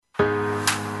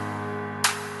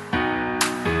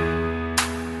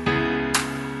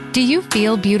Do you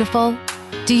feel beautiful?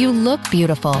 Do you look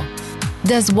beautiful?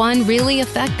 Does one really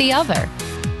affect the other?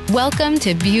 Welcome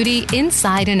to Beauty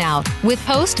Inside and Out with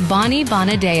host Bonnie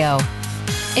Bonadeo.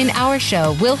 In our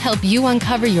show, we'll help you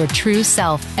uncover your true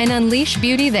self and unleash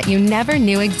beauty that you never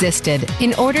knew existed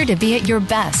in order to be at your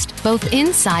best, both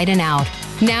inside and out.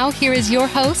 Now, here is your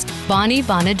host, Bonnie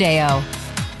Bonadeo.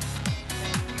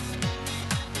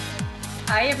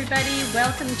 Hi, everybody.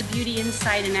 Welcome to Beauty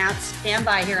Inside and Out. Stand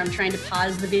by here. I'm trying to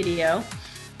pause the video.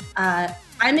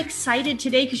 I'm excited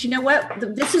today because you know what?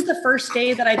 This is the first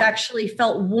day that I've actually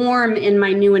felt warm in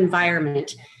my new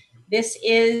environment. This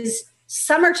is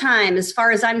summertime as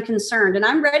far as I'm concerned, and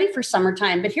I'm ready for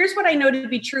summertime. But here's what I know to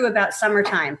be true about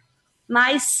summertime.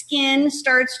 My skin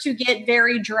starts to get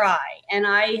very dry, and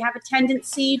I have a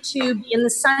tendency to be in the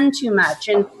sun too much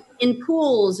and in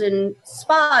pools and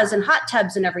spas and hot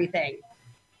tubs and everything.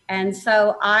 And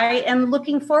so I am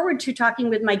looking forward to talking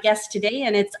with my guest today,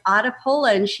 and it's Ada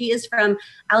Pola, and she is from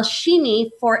Alchemy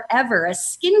Forever, a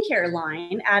skincare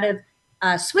line out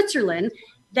of Switzerland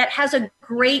that has a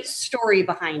great story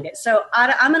behind it. So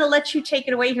Ada, I'm going to let you take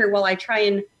it away here while I try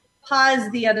and pause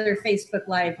the other Facebook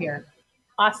Live here.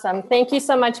 Awesome. Thank you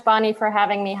so much, Bonnie, for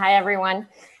having me. Hi, everyone.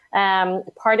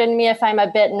 Pardon me if I'm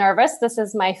a bit nervous. This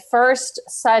is my first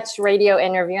such radio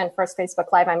interview and first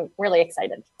Facebook Live. I'm really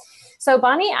excited. So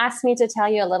Bonnie asked me to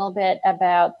tell you a little bit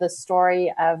about the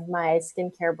story of my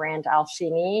skincare brand,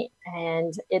 Alchemy,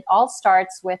 and it all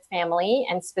starts with family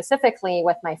and specifically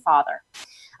with my father.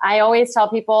 I always tell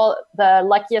people the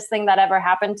luckiest thing that ever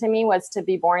happened to me was to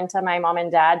be born to my mom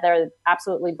and dad. They're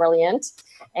absolutely brilliant.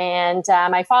 And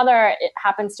my father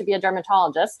happens to be a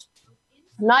dermatologist.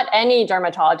 Not any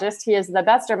dermatologist. He is the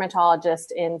best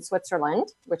dermatologist in Switzerland,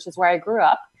 which is where I grew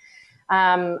up.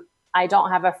 I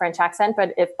don't have a French accent,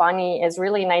 but if Bonnie is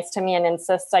really nice to me and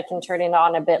insists, I can turn it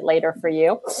on a bit later for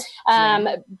you.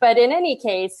 But in any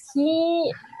case,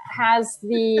 he has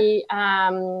the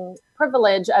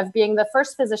privilege of being the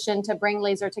first physician to bring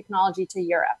laser technology to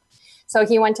Europe. So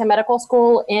he went to medical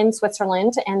school in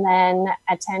Switzerland and then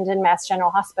attended Mass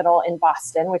General Hospital in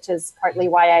Boston, which is partly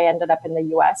why I ended up in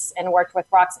the US, and worked with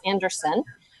Rox Anderson,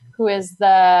 who is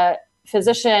the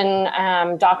physician,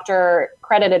 doctor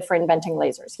credited for inventing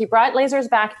lasers. He brought lasers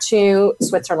back to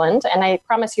Switzerland, and I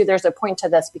promise you there's a point to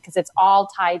this because it's all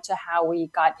tied to how we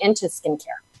got into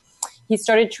skincare. He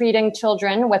started treating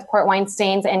children with port wine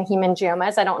stains and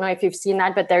hemangiomas. I don't know if you've seen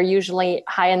that, but they're usually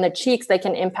high in the cheeks. They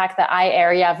can impact the eye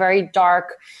area, very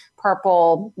dark,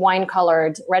 purple, red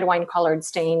wine-colored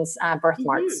stains,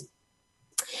 birthmarks.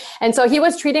 And so he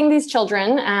was treating these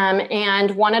children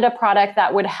and wanted a product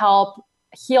that would help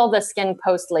heal the skin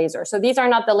post-laser. So these are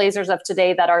not the lasers of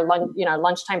today that are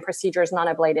lunchtime procedures,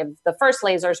 non-ablative. The first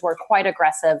lasers were quite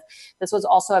aggressive. This was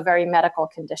also a very medical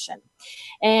condition.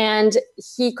 And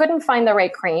he couldn't find the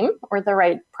right cream or the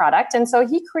right product. And so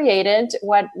he created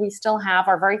what we still have,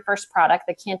 our very first product,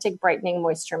 the Cantic Brightening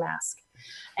Moisture Mask.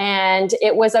 And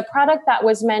it was a product that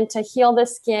was meant to heal the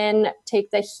skin,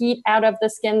 take the heat out of the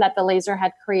skin that the laser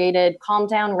had created, calm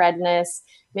down redness,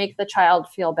 make the child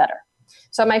feel better.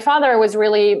 So my father is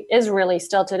really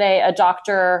still today a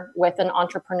doctor with an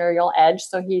entrepreneurial edge.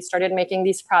 So he started making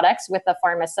these products with a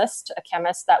pharmacist, a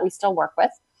chemist that we still work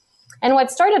with. And what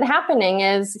started happening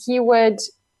is he would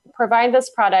provide this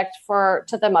product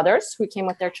to the mothers who came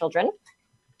with their children.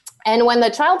 And when the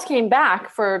child came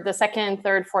back for the second,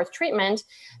 third, fourth treatment,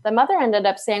 the mother ended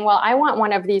up saying, well, I want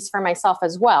one of these for myself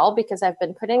as well, because I've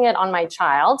been putting it on my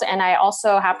child. And I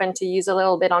also happen to use a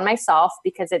little bit on myself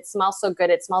because it smells so good.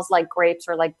 It smells like grapes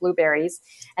or like blueberries,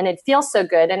 and it feels so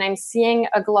good. And I'm seeing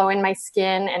a glow in my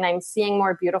skin, and I'm seeing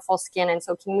more beautiful skin. And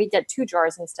so can we get 2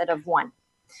 jars instead of 1?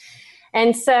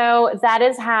 And so that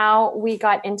is how we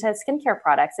got into skincare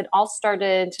products. It all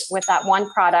started with that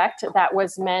one product that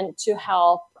was meant to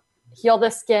help heal the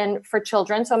skin for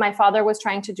children. So my father was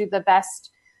trying to do the best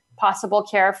possible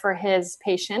care for his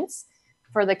patients,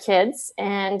 for the kids.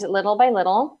 And little by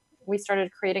little, we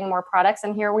started creating more products.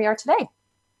 And here we are today.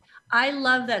 I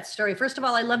love that story. First of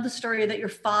all, I love the story that your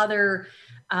father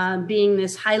being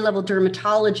this high-level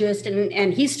dermatologist,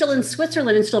 and he's still in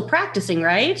Switzerland and still practicing,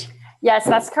 right? Yes,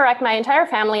 that's correct. My entire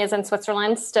family is in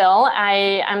Switzerland still.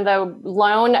 I am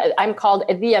I'm called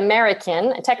the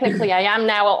American. Technically, I am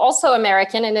now also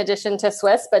American in addition to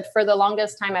Swiss, but for the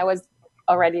longest time, I was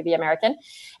already the American.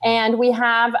 And we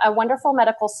have a wonderful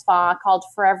medical spa called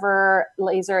Forever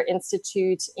Laser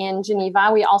Institute in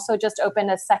Geneva. We also just opened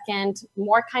a second,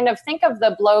 more kind of, think of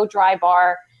the blow dry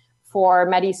bar for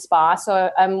Medi Spa.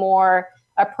 So a more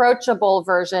approachable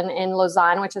version in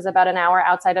Lausanne, which is about an hour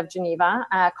outside of Geneva,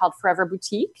 called Forever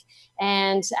Boutique.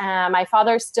 And my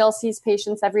father still sees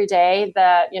patients every day.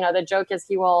 The joke is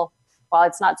well,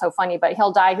 it's not so funny, but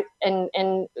he'll die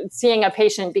in seeing a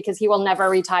patient because he will never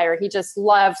retire. He just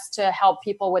loves to help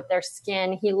people with their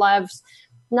skin. He loves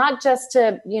not just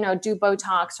to, do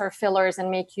Botox or fillers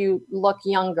and make you look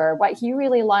younger. What he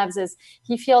really loves is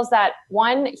he feels that,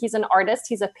 one, he's an artist,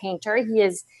 he's a painter. He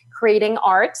is creating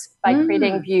art by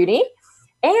creating beauty.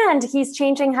 And he's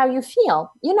changing how you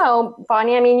feel.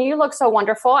 Bonnie, you look so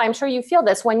wonderful. I'm sure you feel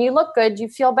this. When you look good, you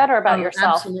feel better about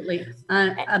yourself. Absolutely.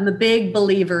 I'm a big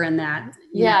believer in that.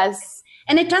 Yes.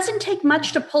 And it doesn't take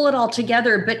much to pull it all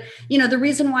together. But, the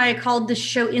reason why I called this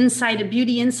show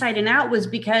Beauty Inside and Out was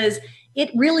because it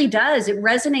really does. It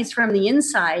resonates from the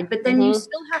inside, but then you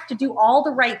still have to do all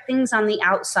the right things on the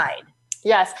outside.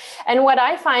 Yes. And what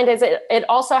I find is it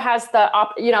also has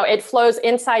it flows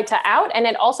inside to out, and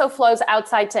it also flows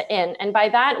outside to in. And by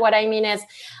that, what I mean is,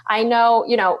 I know,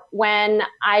 when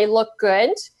I look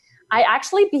good, I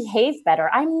actually behave better.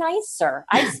 I'm nicer.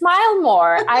 I smile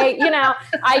more. I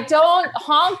don't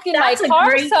honk in my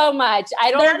car so much.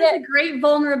 That's a great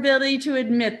vulnerability to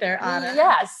admit there, Anna.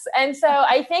 Yes. And so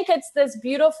I think it's this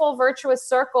beautiful virtuous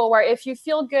circle where if you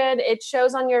feel good, it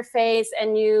shows on your face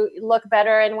and you look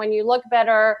better. And when you look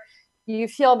better, you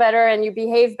feel better and you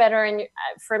behave better. And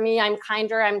for me, I'm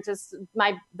kinder. I'm just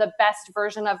the best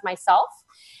version of myself.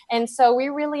 And so we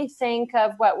really think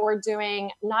of what we're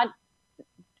doing, not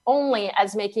only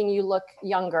as making you look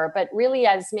younger, but really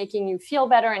as making you feel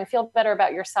better and feel better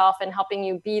about yourself and helping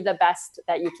you be the best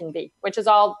that you can be, which is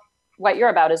all what you're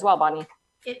about as well, Bonnie.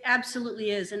 It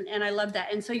absolutely is. And I love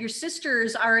that. And so your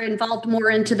sisters are involved more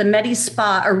into the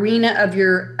Medi-Spa arena of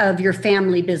your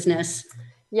family business.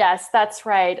 Yes, that's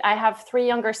right. I have 3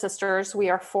 younger sisters.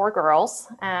 We are 4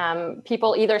 girls.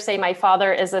 People either say my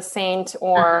father is a saint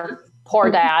or poor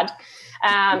dad.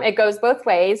 It goes both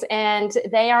ways, and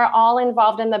they are all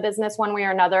involved in the business one way or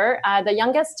another. The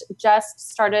youngest just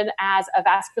started as a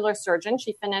vascular surgeon.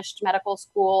 She finished medical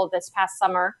school this past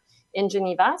summer in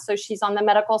Geneva. So she's on the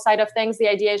medical side of things. The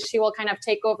idea is she will kind of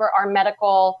take over our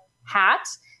medical hat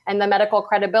and the medical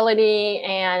credibility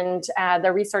and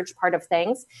the research part of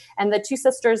things. And the 2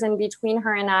 sisters in between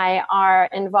her and I are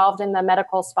involved in the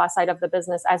medical spa side of the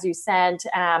business, as you said.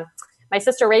 My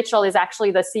sister Rachel is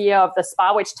actually the CEO of the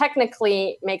spa, which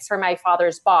technically makes her my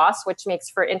father's boss, which makes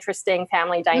for interesting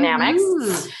family dynamics.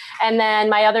 Mm-hmm. And then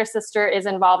my other sister is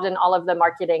involved in all of the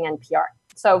marketing and PR.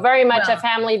 So very much a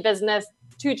family business,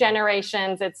 2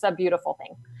 generations. It's a beautiful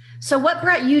thing. So what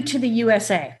brought you to the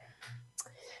USA?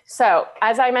 So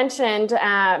as I mentioned,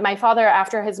 my father,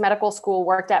 after his medical school,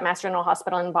 worked at Mass General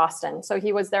Hospital in Boston. So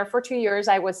he was there for 2 years.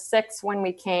 I was 6 when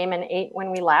we came and 8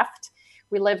 when we left.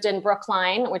 We lived in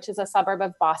Brookline, which is a suburb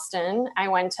of Boston. I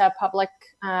went to public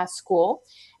school.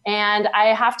 And I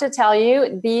have to tell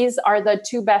you, these are the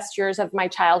 2 best years of my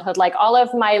childhood. Like all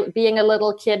of my being a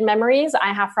little kid memories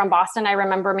I have from Boston. I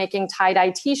remember making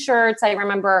tie-dye t-shirts. I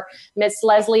remember Miss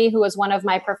Leslie, who was one of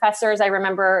my professors. I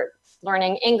remember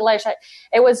learning English.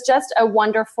 It was just a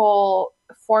wonderful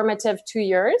formative 2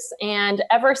 years. And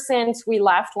ever since we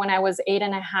left when I was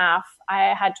 8.5,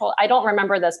 I don't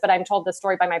remember this, but I'm told this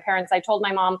story by my parents. I told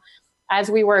my mom as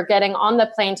we were getting on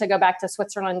the plane to go back to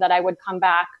Switzerland that I would come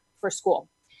back for school.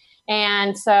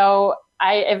 And so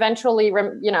I eventually,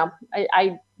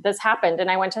 this happened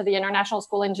and I went to the international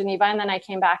school in Geneva, and then I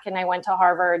came back and I went to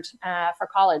Harvard for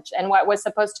college. And what was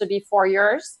supposed to be 4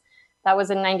 years, that was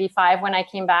in 95 when I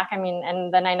came back.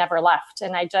 And then I never left.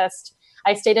 And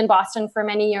I stayed in Boston for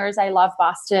many years. I love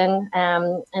Boston.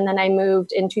 And then I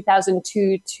moved in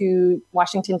 2002 to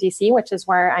Washington, D.C., which is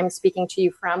where I'm speaking to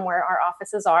you from, where our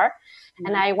offices are. Mm-hmm.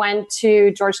 And I went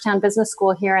to Georgetown Business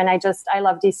School here. And I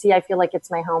love D.C. I feel like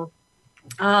it's my home.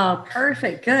 Oh,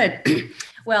 perfect. Good.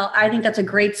 Well, I think that's a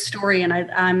great story. And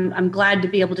I'm glad to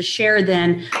be able to share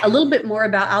then a little bit more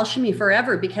about Alchemy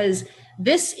Forever, because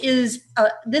this is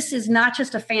not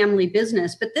just a family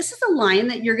business, but this is a line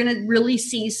that you're going to really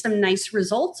see some nice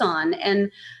results on.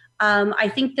 And I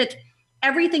think that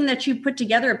everything that you've put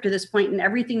together up to this point and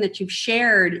everything that you've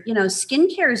shared,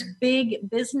 skincare is big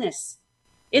business.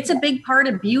 It's a big part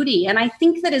of beauty. And I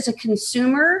think that as a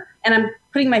consumer, and I'm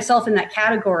putting myself in that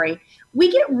category, we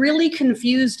get really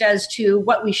confused as to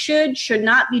what we should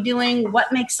not be doing,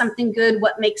 what makes something good,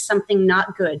 what makes something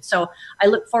not good. So I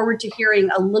look forward to hearing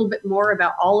a little bit more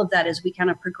about all of that as we kind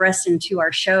of progress into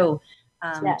our show.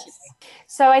 Yes.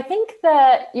 So I think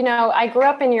that, I grew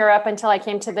up in Europe until I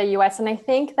came to the US, and I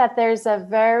think that there's a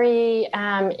very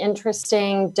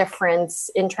interesting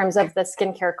difference in terms of the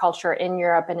skincare culture in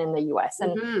Europe and in the US.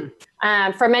 And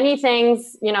For many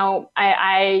things,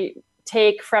 I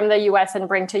take from the US and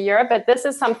bring to Europe, but this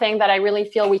is something that I really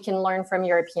feel we can learn from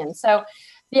Europeans. So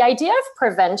the idea of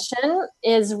prevention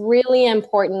is really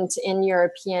important in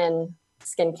European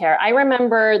skincare. I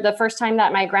remember the first time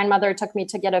that my grandmother took me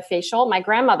to get a facial. My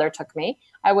grandmother took me.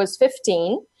 I was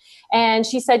 15. And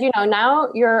she said, now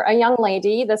you're a young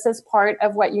lady. This is part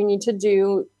of what you need to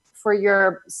do for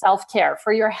your self-care,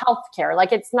 for your health care.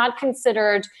 Like, it's not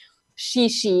considered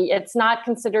shishi. It's not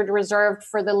considered reserved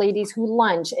for the ladies who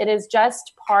lunch. It is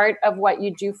just part of what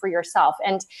you do for yourself.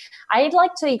 And I'd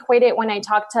like to equate it when I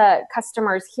talk to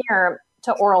customers here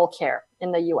to oral care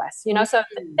in the US. So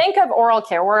think of oral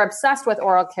care. We're obsessed with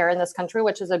oral care in this country,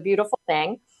 which is a beautiful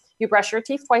thing. You brush your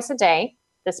teeth twice a day.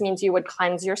 This means you would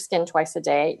cleanse your skin twice a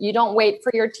day. You don't wait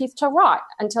for your teeth to rot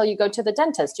until you go to the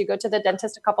dentist. You go to the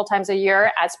dentist a couple times a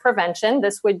year as prevention.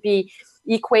 This would be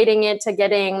equating it to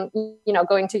getting,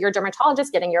 going to your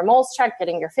dermatologist, getting your moles checked,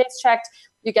 getting your face checked.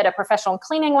 You get a professional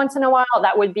cleaning once in a while.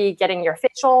 That would be getting your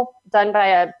facial done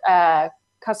by a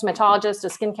cosmetologist, a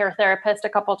skincare therapist a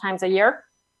couple times a year.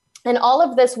 And all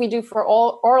of this we do for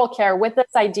oral care with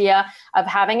this idea of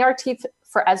having our teeth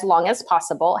for as long as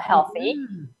possible, healthy,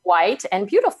 white, and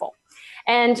beautiful.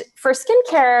 And for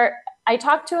skincare, I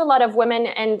talk to a lot of women,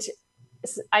 and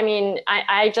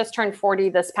I just turned 40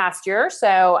 this past year,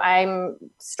 so I'm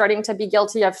starting to be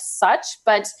guilty of such,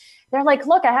 but they're like,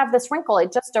 look, I have this wrinkle.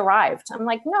 It just arrived. I'm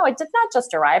like, no, it did not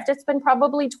just arrive. It's been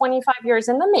probably 25 years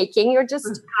in the making. You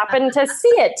just happened to see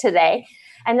it today.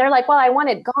 And they're like, well, I want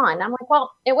it gone. I'm like,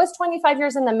 well, it was 25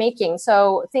 years in the making.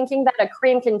 So thinking that a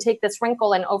cream can take this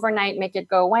wrinkle and overnight make it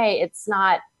go away, it's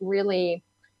not really,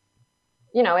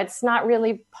 it's not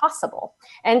really possible.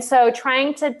 And so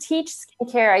trying to teach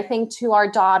skincare, I think, to our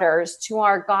daughters, to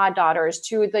our goddaughters,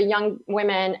 to the young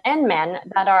women and men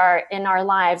that are in our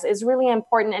lives is really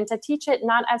important. And to teach it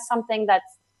not as something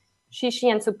that's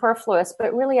shishi and superfluous,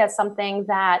 but really as something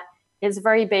that is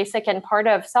very basic and part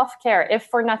of self-care, if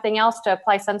for nothing else, to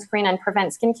apply sunscreen and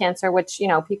prevent skin cancer, which,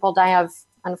 people die of,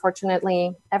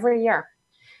 unfortunately, every year.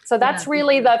 So that's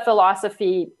really the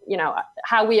philosophy,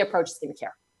 how we approach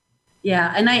skincare.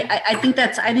 Yeah. And I think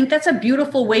that's a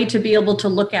beautiful way to be able to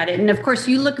look at it. And of course,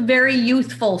 you look very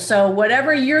youthful. So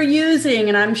whatever you're using,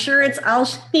 and I'm sure it's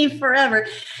Alshani forever,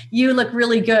 you look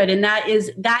really good. And that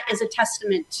is a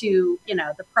testament to,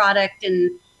 the product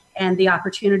and the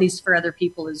opportunities for other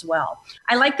people as well.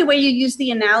 I like the way you use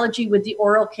the analogy with the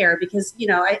oral care, because,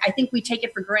 I think we take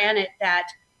it for granted that,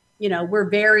 we're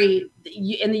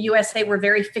in the USA, we're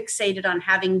very fixated on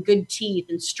having good teeth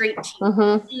and straight teeth,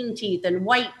 clean teeth and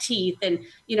white teeth. And,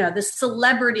 the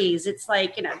celebrities, it's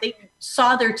like, they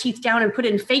saw their teeth down and put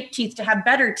in fake teeth to have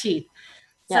better teeth.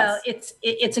 Yes. So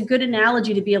it's a good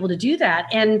analogy to be able to do that.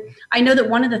 And I know that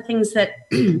one of the things that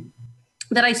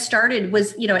that I started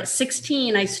was, at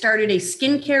 16, I started a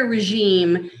skincare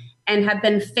regime and have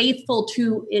been faithful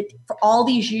to it for all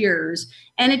these years.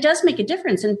 And it does make a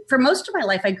difference. And for most of my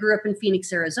life, I grew up in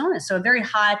Phoenix, Arizona. So a very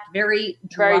hot, very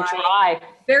dry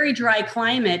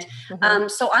climate.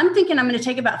 So I'm thinking I'm going to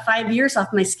take about 5 years off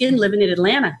my skin living in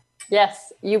Atlanta.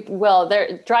 Yes, you will.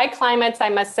 Dry climates, I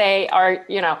must say, are,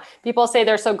 people say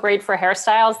they're so great for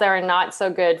hairstyles. They're not so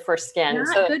good for skin.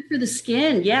 Not good for the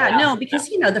skin. Yeah, no, because,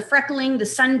 the freckling, the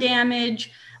sun damage,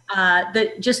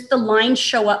 the lines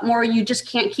show up more. You just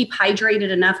can't keep hydrated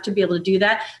enough to be able to do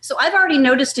that. So I've already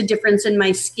noticed a difference in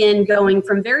my skin going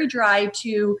from very dry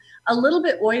to a little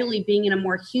bit oily, being in a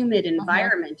more humid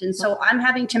environment. And so I'm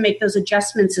having to make those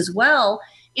adjustments as well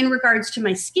in regards to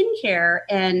my skincare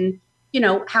and,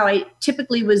 how I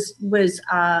typically was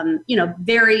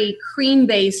very cream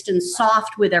based and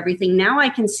soft with everything. Now I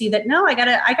can see that, no, I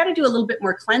gotta do a little bit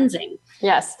more cleansing.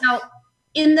 Yes. Now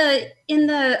in the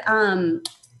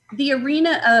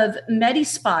arena of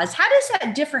Medi-spas, how does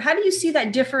that differ? How do you see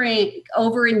that differing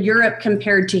over in Europe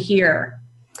compared to here?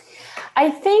 I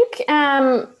think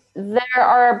there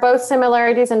are both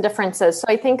similarities and differences. So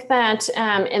I think that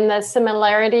in the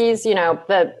similarities,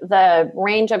 the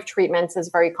range of treatments is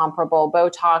very comparable.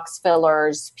 Botox,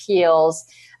 fillers, peels.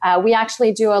 We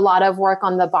actually do a lot of work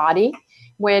on the body,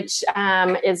 which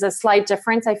is a slight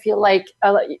difference. I feel like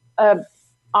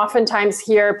oftentimes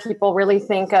here people really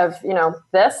think of,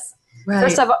 this.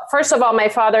 Right. First of all, my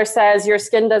father says your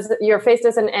face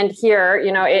doesn't end here,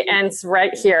 it ends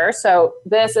right here. So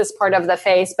this is part of the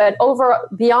face, but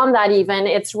beyond that, even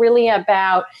it's really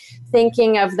about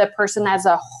thinking of the person as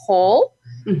a whole,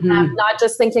 not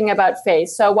just thinking about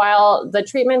face. So while the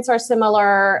treatments are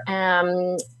similar,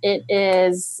 it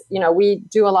is, we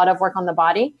do a lot of work on the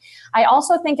body. I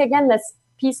also think, again, this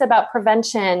piece about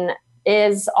prevention,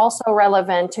 is also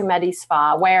relevant to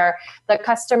MediSpa, where the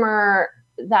customer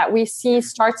that we see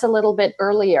starts a little bit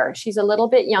earlier. She's a little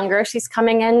bit younger. She's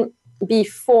coming in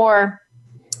before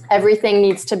everything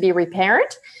needs to be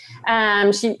repaired.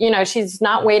 She's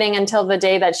not waiting until the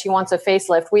day that she wants a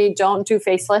facelift. We don't do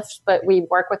facelifts, but we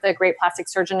work with a great plastic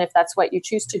surgeon if that's what you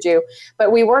choose to do.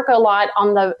 But we work a lot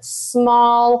on the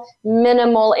small,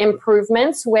 minimal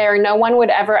improvements where no one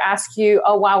would ever ask you,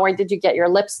 oh, wow, where did you get your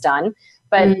lips done?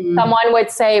 But someone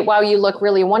would say, wow, you look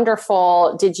really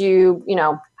wonderful. Did you,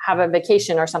 have a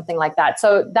vacation or something like that?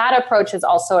 So that approach is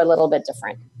also a little bit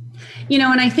different.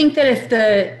 And I think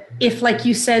that if like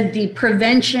you said, the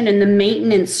prevention and the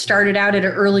maintenance started out at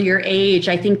an earlier age,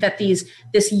 I think that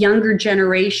this younger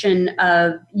generation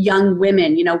of young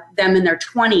women, them in their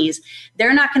 20s,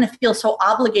 they're not going to feel so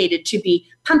obligated to be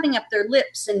pumping up their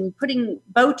lips and putting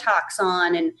Botox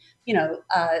on and,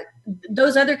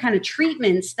 those other kind of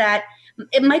treatments that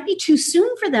it might be too soon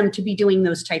for them to be doing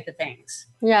those type of things.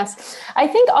 Yes. I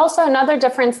think also another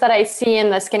difference that I see in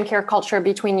the skincare culture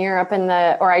between Europe and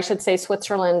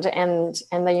Switzerland and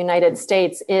the United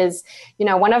States is,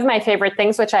 one of my favorite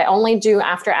things, which I only do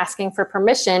after asking for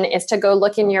permission, is to go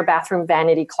look in your bathroom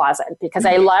vanity closet, because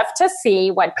I love to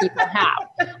see what people have.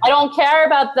 I don't care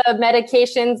about the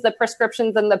medications, the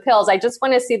prescriptions, and the pills. I just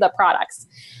want to see the products.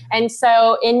 And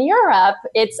so in Europe,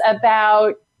 it's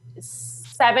about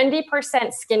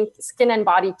 70% skin and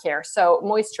body care. So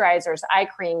moisturizers, eye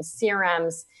creams,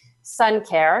 serums, sun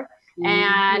care,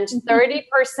 and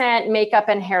 30% makeup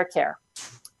and hair care.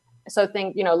 So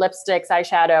think, lipsticks,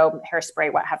 eyeshadow,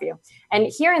 hairspray, what have you.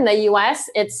 And here in the US,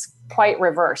 it's quite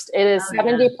reversed. It is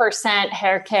 70%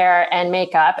 hair care and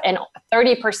makeup and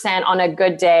 30% on a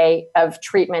good day of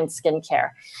treatment skincare.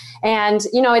 And,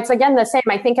 it's again the same.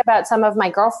 I think about some of my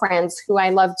girlfriends who I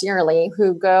love dearly,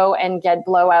 who go and get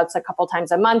blowouts a couple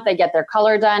times a month. They get their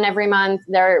color done every month.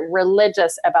 They're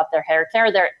religious about their hair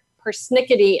care. They're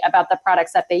persnickety about the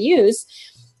products that they use.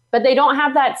 But they don't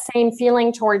have that same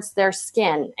feeling towards their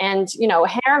skin. And,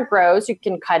 hair grows, you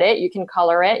can cut it, you can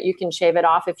color it, you can shave it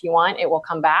off if you want, it will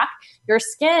come back. Your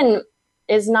skin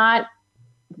does not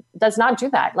do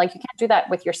that. Like, you can't do that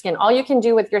with your skin. All you can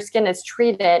do with your skin is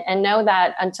treat it and know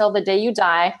that until the day you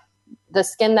die, the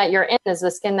skin that you're in is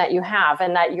the skin that you have,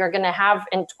 and that you're going to have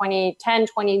in 10,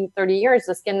 20, 30 years,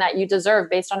 the skin that you deserve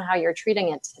based on how you're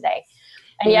treating it today.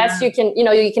 And yes, you can,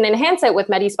 you can enhance it with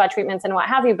MediSpa treatments and what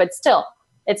have you, but still,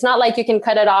 it's not like you can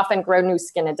cut it off and grow new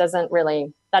skin. That doesn't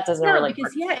really because,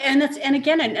 work. Yeah. And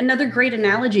again, another great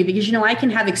analogy, because, I can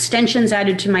have extensions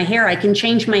added to my hair. I can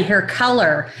change my hair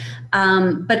color.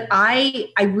 But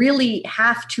I really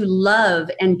have to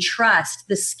love and trust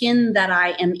the skin that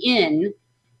I am in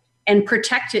and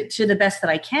protect it to the best that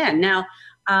I can. Now,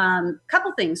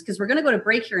 couple things, because we're going to go to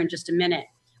break here in just a minute.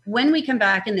 When we come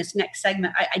back in this next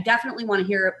segment, I definitely want to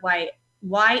hear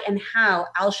why and how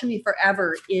Alchemy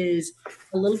Forever is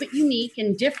a little bit unique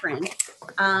and different.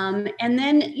 And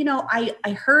then,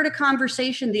 I heard a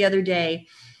conversation the other day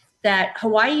that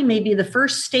Hawaii may be the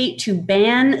first state to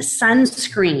ban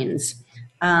sunscreens.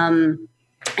 And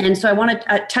so I want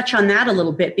to touch on that a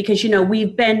little bit, because,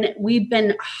 we've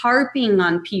been harping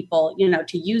on people,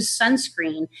 to use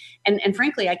sunscreen. And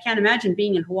frankly, I can't imagine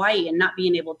being in Hawaii and not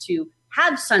being able to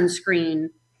have sunscreen,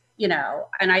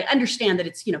 and I understand that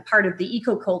it's, part of the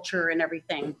eco culture and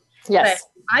everything. Yes.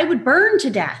 But I would burn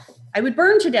to death.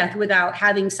 Without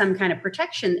having some kind of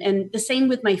protection. And the same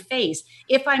with my face.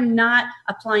 If I'm not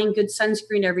applying good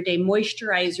sunscreen every day,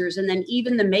 moisturizers, and then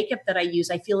even the makeup that I use,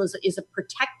 I feel is a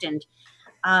protectant.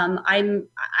 I'm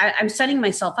setting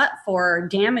myself up for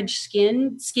damaged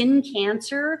skin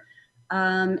cancer,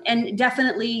 and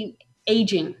definitely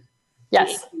aging.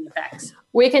 Yes. Aging effects.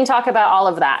 We can talk about all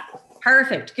of that.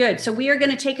 Perfect. Good. So we are going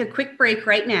to take a quick break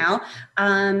right now.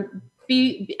 We're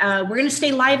going to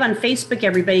stay live on Facebook,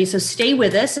 everybody. So stay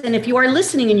with us. And if you are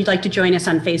listening and you'd like to join us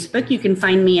on Facebook, you can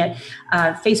find me at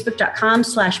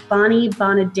facebook.com/Bonnie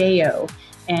Bonadeo.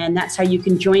 And that's how you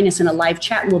can join us in a live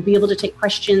chat. We'll be able to take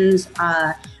questions.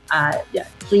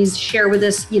 Please share with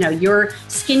us, your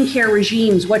skincare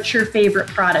regimes. What's your favorite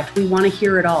product? We want to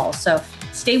hear it all. So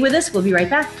stay with us. We'll be right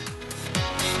back.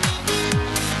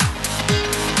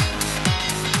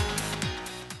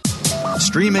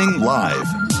 Streaming live,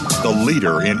 the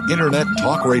leader in Internet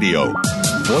talk radio,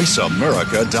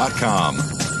 VoiceAmerica.com.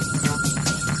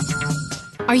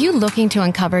 Are you looking to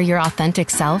uncover your authentic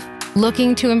self?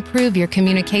 Looking to improve your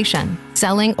communication,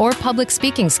 selling, or public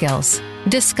speaking skills?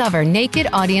 Discover Naked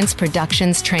Audience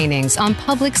Productions trainings on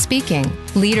public speaking,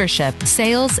 leadership,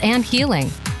 sales, and healing.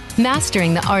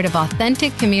 Mastering the art of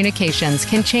authentic communications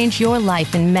can change your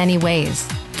life in many ways.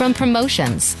 From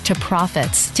promotions to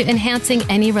profits to enhancing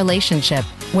any relationship,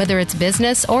 whether it's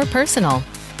business or personal,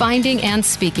 finding and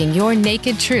speaking your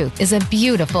naked truth is a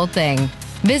beautiful thing.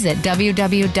 Visit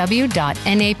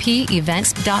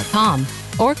www.napevents.com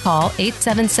or call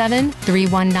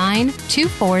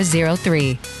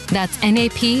 877-319-2403. That's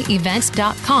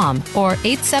napevents.com or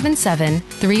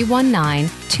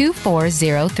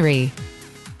 877-319-2403.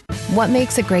 What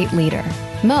makes a great leader?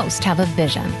 Most have a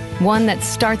vision, one that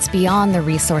starts beyond the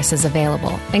resources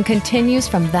available and continues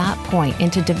from that point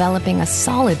into developing a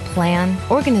solid plan,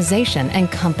 organization,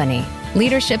 and company.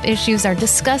 Leadership issues are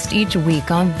discussed each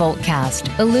week on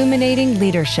Voltcast, Illuminating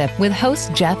Leadership with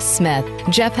host Jeff Smith.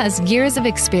 Jeff has years of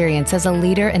experience as a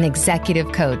leader and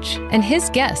executive coach, and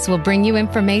his guests will bring you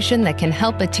information that can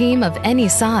help a team of any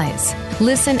size.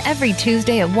 Listen every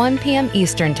Tuesday at 1 p.m.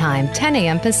 Eastern Time, 10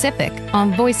 a.m. Pacific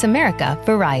on Voice America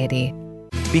Variety.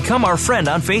 Become our friend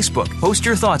on Facebook. Post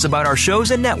your thoughts about our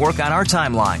shows and network on our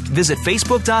timeline. Visit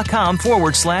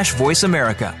facebook.com/Voice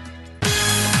America.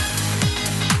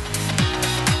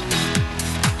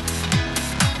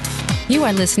 You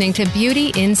are listening to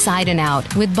Beauty Inside and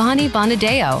Out with Bonnie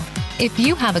Bonadeo. If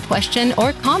you have a question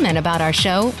or comment about our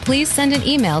show, please send an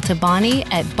email to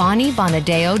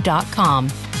bonnie@bonniebonadeo.com.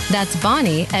 That's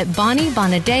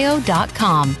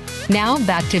bonnie@bonniebonadeo.com. Now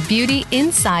back to Beauty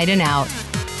Inside and Out.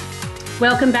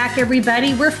 Welcome back,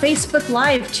 everybody. We're Facebook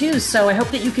Live, too, so I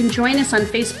hope that you can join us on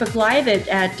Facebook Live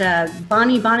at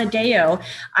Bonnie Bonadeo.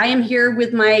 I am here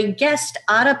with my guest,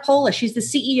 Ada Pola. She's the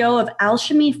CEO of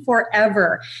Alchemy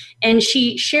Forever, and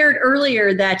she shared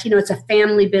earlier that, it's a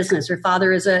family business. Her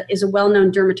father is a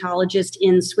well-known dermatologist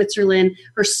in Switzerland.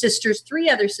 Her sisters, 3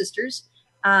 other sisters,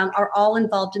 are all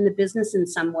involved in the business in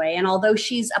some way. And although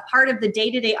she's a part of the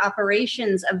day-to-day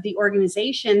operations of the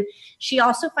organization, she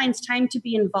also finds time to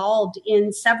be involved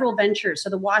in several ventures.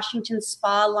 So the Washington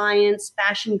Spa Alliance,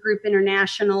 Fashion Group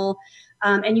International,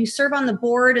 and you serve on the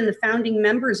board and the founding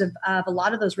members of a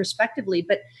lot of those respectively.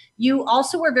 But you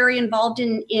also are very involved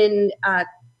in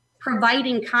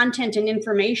providing content and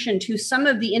information to some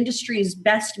of the industry's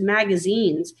best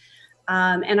magazines.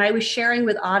 And I was sharing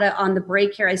with Ada on the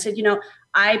break here. I said,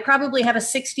 I probably have a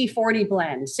 60-40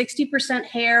 blend, 60%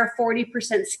 hair,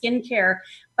 40% skincare,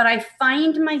 but I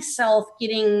find myself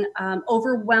getting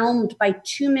overwhelmed by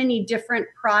too many different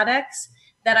products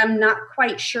that I'm not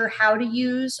quite sure how to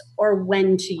use or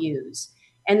when to use.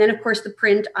 And then, of course, the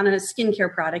print on a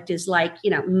skincare product is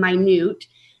minute.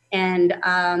 And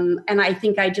I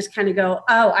think I just kind of go,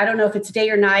 I don't know if it's day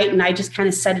or night, and I just kind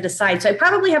of set it aside. So I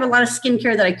probably have a lot of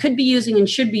skincare that I could be using and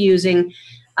should be using,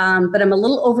 but I'm a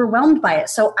little overwhelmed by it.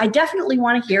 So I definitely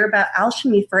want to hear about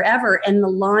Alchemy Forever and the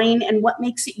line and what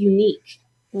makes it unique.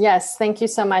 Yes, thank you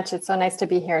so much. It's so nice to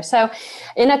be here. So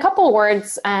in a couple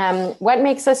words, what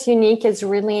makes us unique is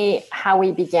really how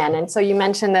we began. And so you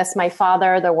mentioned this, my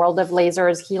father, the world of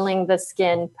lasers, healing the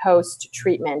skin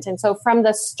post-treatment. And so from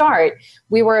the start,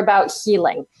 we were about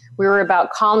healing. We were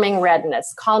about calming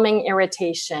redness, calming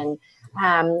irritation,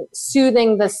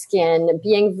 soothing the skin,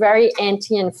 being very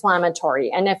anti-inflammatory.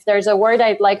 And if there's a word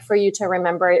I'd like for you to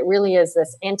remember, it really is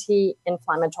this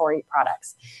anti-inflammatory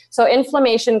products. So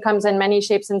inflammation comes in many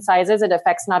shapes and sizes. It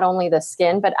affects not only the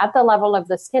skin, but at the level of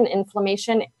the skin,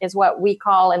 inflammation is what we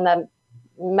call in the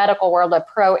medical world a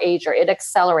pro-ager. It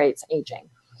accelerates aging.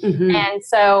 Mm-hmm. And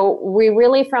so we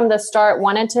really from the start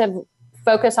wanted to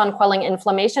focus on quelling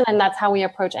inflammation, and that's how we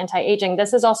approach anti-aging.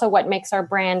 This is also what makes our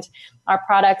brand, our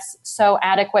products so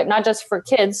adequate, not just for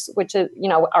kids, which is,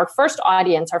 our first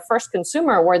audience, our first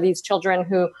consumer were these children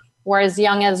who were as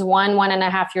young as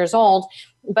 1.5 years old,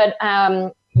 but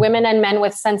women and men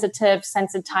with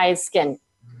sensitized skin,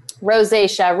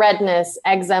 rosacea, redness,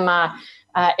 eczema,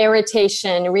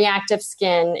 irritation, reactive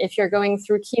skin. If you're going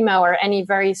through chemo or any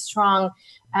very strong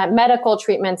medical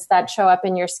treatments that show up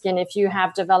in your skin, if you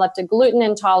have developed a gluten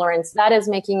intolerance, that is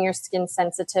making your skin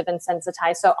sensitive and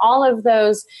sensitized. So all of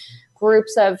those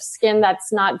groups of skin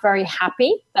that's not very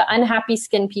happy, the unhappy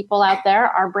skin people out there,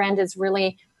 our brand is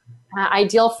really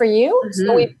ideal for you. Mm-hmm.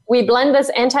 So we blend this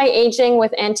anti-aging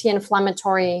with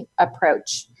anti-inflammatory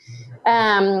approach.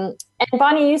 And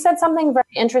Bonnie, you said something very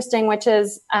interesting, which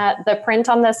is the print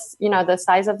on this, the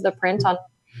size of the print on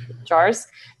jars.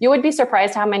 You would be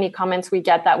surprised how many comments we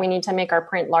get that we need to make our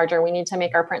print larger. We need to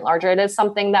make our print larger. It is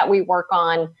something that we work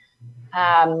on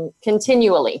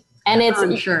continually. And it's,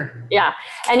 I'm sure. Yeah.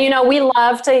 And, we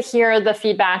love to hear the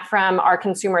feedback from our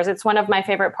consumers. It's one of my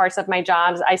favorite parts of my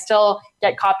jobs. I still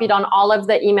get copied on all of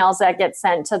the emails that get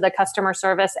sent to the customer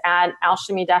service at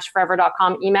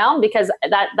alchemy-forever.com email, because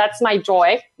that's my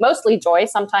joy, mostly joy.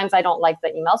 Sometimes I don't like the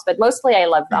emails, but mostly I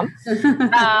love them.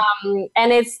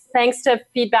 And it's thanks to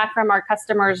feedback from our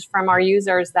customers, from our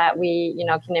users, that we,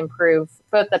 can improve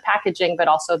both the packaging, but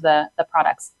also the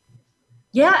products.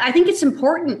 Yeah, I think it's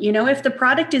important, if the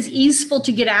product is easeful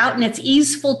to get out and it's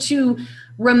easeful to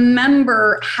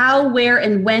remember how, where,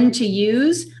 and when to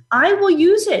use, I will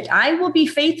use it. I will be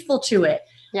faithful to it.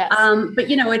 Yes. But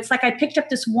it's like I picked up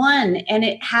this one and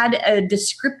it had a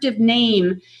descriptive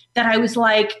name that I was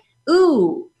like,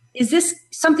 ooh, is this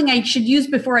something I should use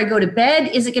before I go to bed?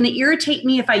 Is it going to irritate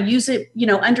me if I use it,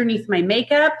 underneath my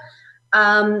makeup?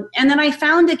 And then I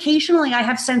found occasionally I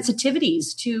have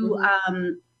sensitivities to,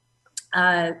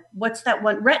 what's that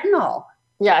one? Retinol.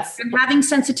 Yes. I'm having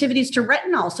sensitivities to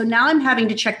retinol. So now I'm having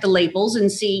to check the labels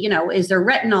and see, is there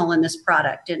retinol in this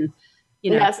product? And,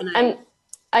 yes. And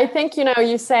I think,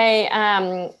 you say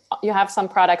you have some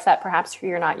products that perhaps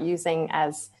you're not using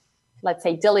as, let's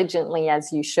say, diligently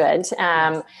as you should.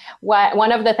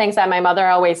 One of the things that my mother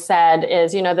always said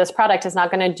is, this product is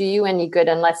not going to do you any good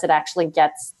unless it actually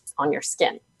gets on your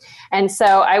skin. And so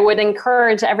I would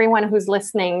encourage everyone who's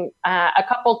listening a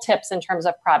couple tips in terms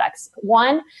of products.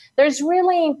 One, there's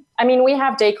really, we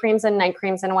have day creams and night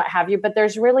creams and what have you, but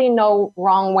there's really no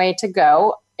wrong way to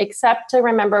go, except to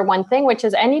remember one thing, which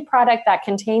is any product that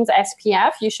contains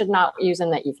SPF, you should not use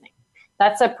in the evening.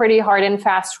 That's a pretty hard and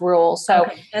fast rule. So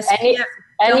anything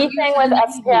with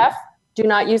SPF, do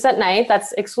not use at night.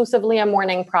 That's exclusively a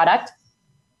morning product.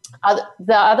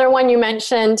 The other one you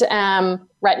mentioned,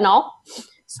 retinol.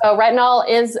 So retinol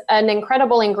is an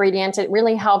incredible ingredient. It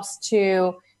really helps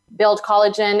to build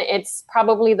collagen. It's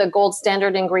probably the gold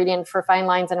standard ingredient for fine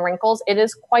lines and wrinkles. It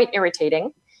is quite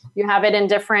irritating. You have it in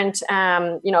different,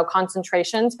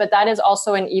 concentrations, but that is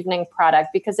also an evening product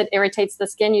because it irritates the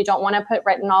skin. You don't want to put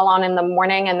retinol on in the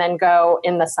morning and then go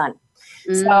in the sun.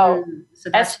 So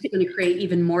that's going to create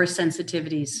even more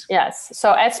sensitivities. Yes.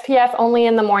 So SPF only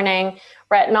in the morning,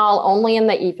 retinol only in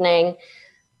the evening.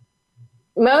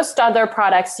 Most other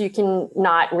products you can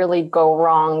not really go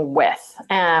wrong with.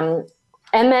 And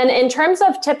then in terms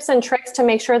of tips and tricks to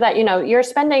make sure that, you're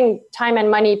spending time and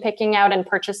money picking out and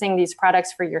purchasing these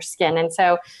products for your skin. And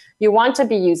so you want to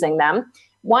be using them.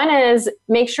 One is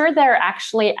make sure they're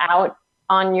actually out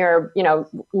on your,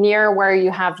 near where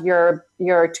you have your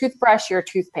toothbrush, your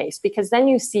toothpaste, because then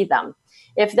you see them.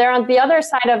 If they're on the other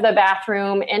side of the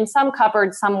bathroom in some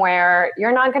cupboard somewhere,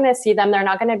 you're not going to see them. They're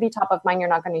not going to be top of mind. You're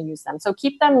not going to use them. So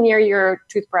keep them near your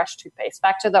toothbrush, toothpaste.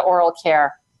 Back to the oral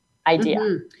care idea.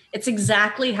 Mm-hmm. It's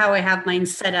exactly how I have mine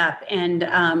set up. And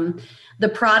the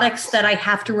products that I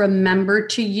have to remember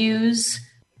to use,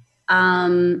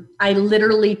 I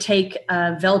literally take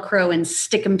Velcro and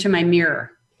stick them to my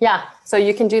mirror. Yeah, so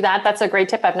you can do that. That's a great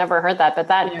tip. I've never heard that, but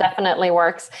that definitely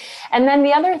works. And then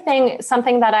the other thing,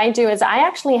 something that I do is I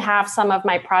actually have some of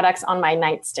my products on my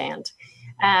nightstand.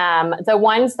 The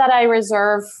ones that I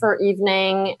reserve for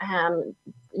evening,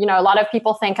 a lot of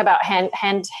people think about hand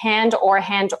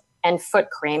and foot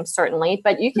cream, certainly,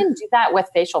 but you can do that with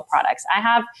facial products. I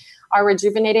have our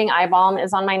rejuvenating eye balm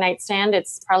is on my nightstand.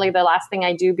 It's probably the last thing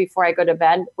I do before I go to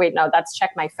bed. Wait, no, that's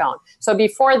check my phone. So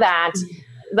before that,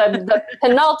 the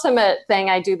penultimate thing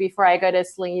I do before I go to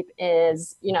sleep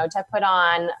is, to put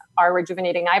on our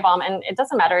rejuvenating eye balm. And it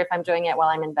doesn't matter if I'm doing it while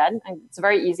I'm in bed. It's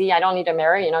very easy. I don't need a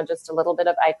mirror, just a little bit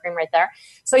of eye cream right there.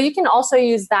 So you can also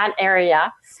use that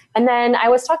area. And then I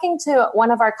was talking to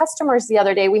one of our customers the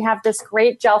other day. We have this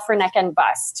great gel for neck and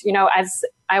bust. As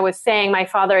I was saying, my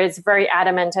father is very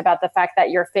adamant about the fact that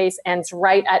your face ends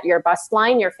right at your bust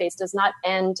line. Your face does not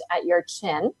end at your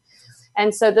chin.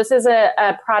 And so this is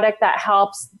a product that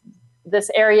helps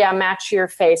this area match your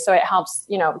face. So it helps,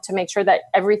 to make sure that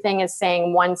everything is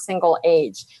saying one single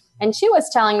age. And she was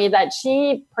telling me that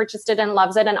she purchased it and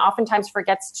loves it and oftentimes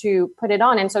forgets to put it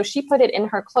on. And so she put it in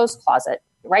her clothes closet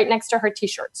right next to her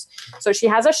t-shirts. So she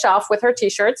has a shelf with her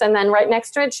t-shirts, and then right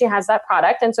next to it, she has that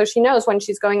product. And so she knows when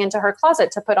she's going into her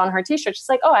closet to put on her t-shirt, she's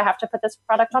like, oh, I have to put this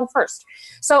product on first.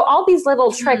 So all these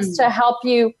little tricks to help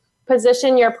you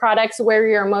position your products where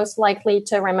you're most likely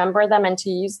to remember them and to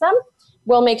use them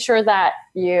will make sure that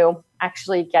you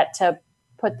actually get to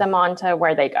put them on to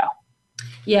where they go.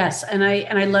 Yes. And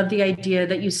I love the idea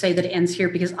that you say that it ends here,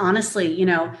 because honestly,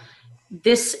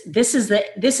 this is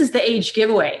the age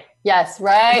giveaway. Yes.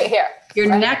 Right here. Your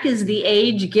neck is the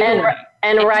age giveaway.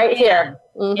 And right here.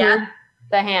 Mm-hmm. Yeah.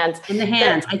 The hands. In the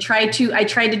hands. I try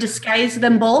to disguise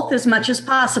them both as much as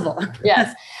possible.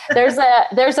 Yes. There's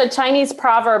a Chinese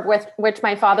proverb with which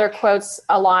my father quotes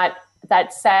a lot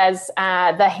that says,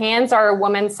 the hands are a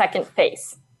woman's second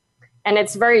face. And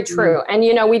it's very true. And,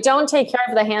 we don't take care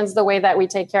of the hands the way that we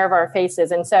take care of our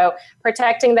faces. And so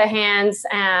protecting the hands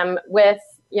with,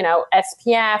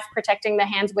 SPF, protecting the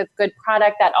hands with good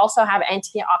product that also have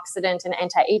antioxidant and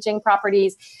anti-aging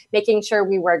properties, making sure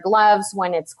we wear gloves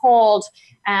when it's cold,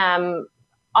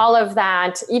 all of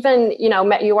that. Even,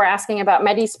 you were asking about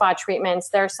Medi-Spa treatments.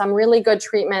 There are some really good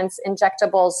treatments,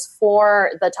 injectables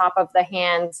for the top of the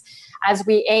hands. As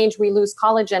we age, we lose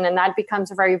collagen, and that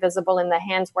becomes very visible in the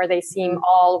hands where they seem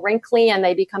all wrinkly and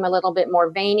they become a little bit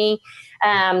more veiny.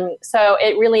 So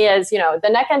it really is, the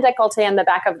neck and décolleté and the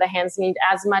back of the hands need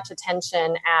as much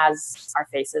attention as our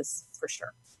faces, for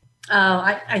sure.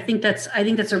 I think that's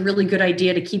a really good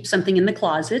idea to keep something in the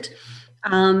closet.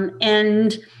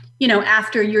 And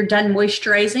after you're done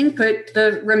moisturizing, put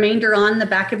the remainder on the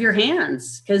back of your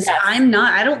hands. Because yes. I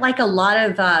don't like a lot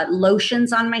of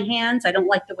lotions on my hands. I don't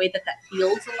like the way that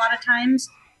feels a lot of times.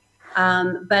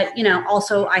 But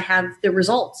also I have the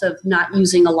results of not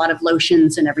using a lot of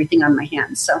lotions and everything on my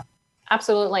hands. So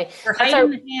absolutely. For hiding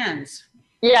the hands.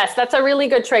 Yes, that's a really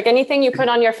good trick. Anything you put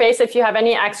on your face, if you have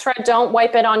any extra, don't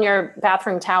wipe it on your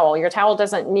bathroom towel. Your towel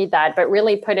doesn't need that, but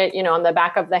really put it, on the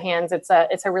back of the hands. It's a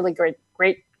really great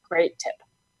tip.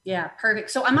 Yeah,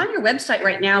 perfect. So I'm on your website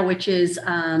right now, which is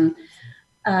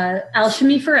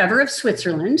Alchemy Forever of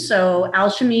Switzerland. So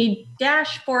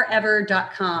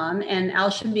alchemy-forever.com, and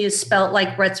alchemy is spelled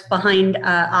like what's behind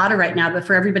Ada right now. But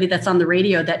for everybody that's on the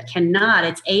radio that cannot,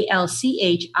 it's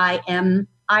ALCHIMIE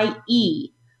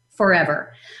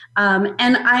forever.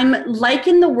 And I'm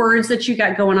liking the words that you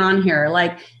got going on here,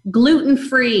 like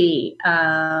gluten-free,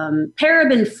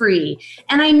 paraben-free.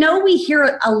 And I know we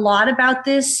hear a lot about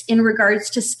this in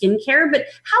regards to skincare, but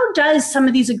how does some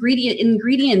of these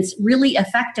ingredients really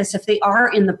affect us if they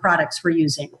are in the products we're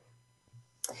using?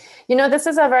 This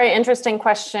is a very interesting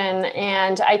question.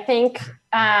 And I think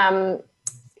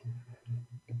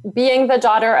being the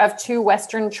daughter of two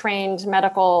Western-trained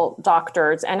medical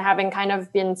doctors and having kind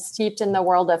of been steeped in the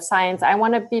world of science, I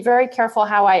want to be very careful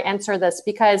how I answer this,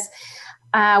 because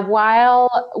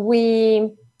while we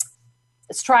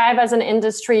strive as an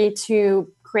industry to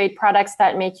create products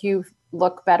that make you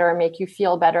look better, make you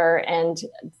feel better, and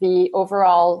the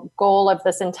overall goal of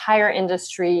this entire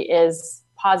industry is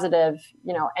positive,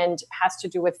 and has to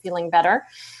do with feeling better.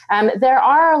 There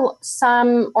are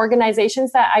some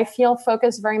organizations that I feel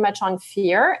focus very much on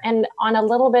fear and on a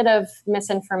little bit of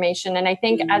misinformation. And I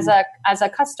think as a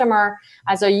customer,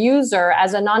 as a user,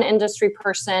 as a non-industry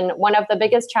person, one of the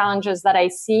biggest challenges that I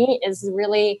see is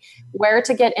really where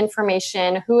to get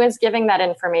information, who is giving that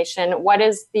information, what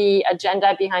is the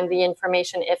agenda behind the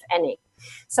information, if any.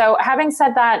 So having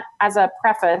said that as a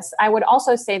preface, I would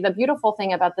also say the beautiful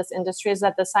thing about this industry is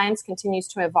that the science continues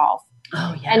to evolve.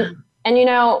 Oh, yeah. And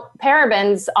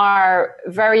parabens are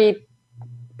very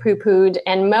poo-pooed,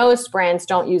 and most brands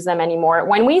don't use them anymore.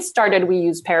 When we started, we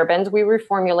used parabens. We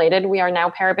reformulated. We are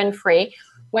now paraben-free.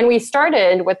 When we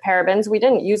started with parabens, we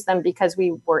didn't use them because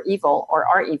we were evil or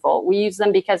are evil. We used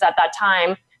them because at that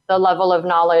time, the level of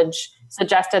knowledge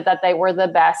suggested that they were the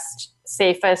best,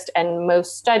 safest, and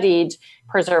most studied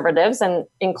preservatives, and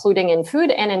including in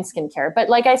food and in skincare. But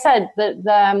like I said,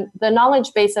 the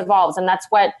knowledge base evolves, and that's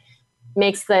what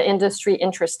makes the industry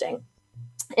interesting.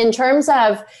 In terms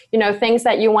of, things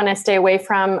that you want to stay away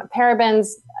from, parabens,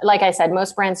 like I said,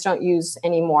 most brands don't use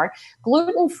anymore.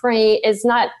 Gluten-free is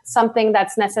not something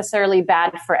that's necessarily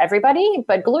bad for everybody,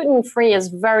 but gluten-free is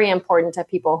very important to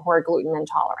people who are gluten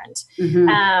intolerant. Mm-hmm.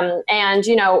 And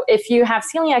if you have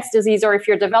celiac disease, or if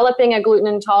you're developing a gluten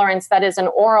intolerance that is an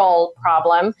oral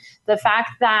problem, the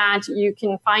fact that you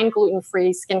can find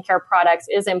gluten-free skincare products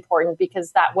is important,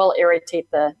 because that will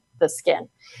irritate the skin.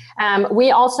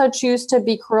 We also choose to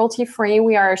be cruelty-free.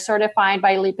 We are certified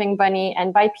by Leaping Bunny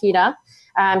and by PETA.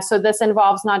 So this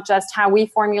involves not just how we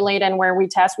formulate and where we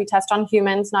test. We test on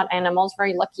humans, not animals,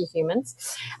 very lucky humans.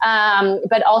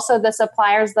 But also the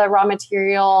suppliers, the raw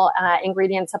material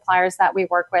ingredient suppliers that we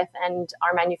work with, and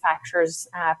our manufacturers'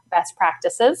 best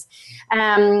practices.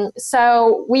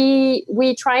 So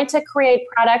we try to create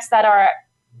products that are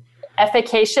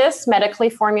efficacious,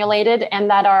 medically formulated, and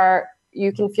that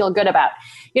you can feel good about.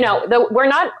 We're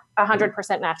not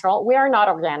 100% natural. We are not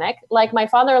organic. Like my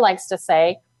father likes to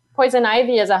say, poison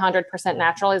ivy is 100%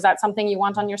 natural. Is that something you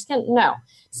want on your skin? No.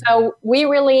 So we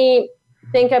really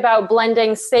think about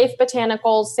blending safe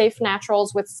botanicals, safe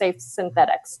naturals with safe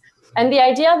synthetics. And the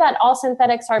idea that all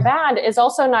synthetics are bad is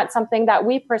also not something that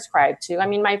we prescribe to. I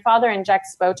mean, my father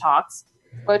injects Botox.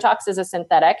 Botox is a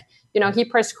synthetic. He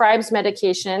prescribes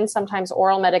medications, sometimes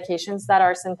oral medications that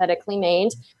are synthetically made.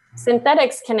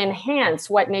 Synthetics can enhance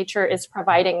what nature is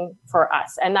providing for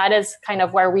us. And that is kind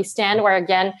of where we stand, where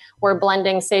again, we're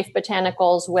blending safe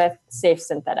botanicals with safe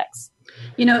synthetics.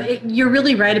 You're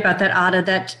really right about that, Ada,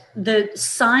 that the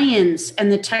science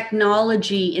and the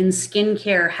technology in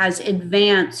skincare has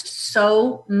advanced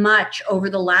so much over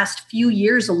the last few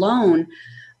years alone.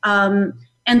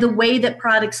 And the way that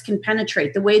products can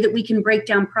penetrate, the way that we can break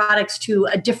down products to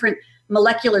a different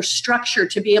molecular structure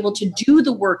to be able to do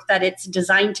the work that it's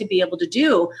designed to be able to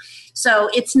do. So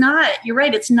you're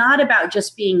right, it's not about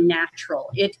just being natural.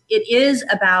 It is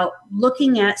about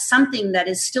looking at something that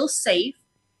is still safe,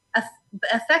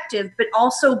 effective, but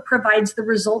also provides the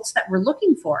results that we're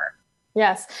looking for.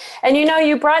 Yes. And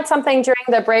you brought something during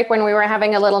the break when we were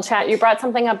having a little chat. You brought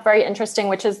something up very interesting,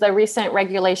 which is the recent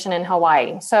regulation in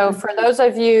Hawaii. So for those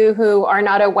of you who are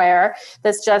not aware,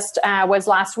 this just was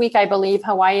last week, I believe.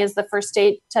 Hawaii is the first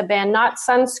state to ban not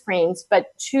sunscreens, but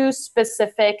 2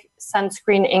 specific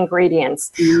sunscreen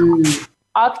ingredients,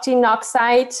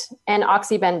 octinoxate and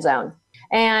oxybenzone.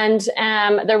 And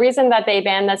the reason that they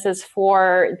ban this is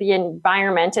for the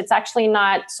environment. It's actually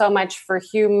not so much for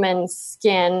human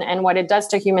skin and what it does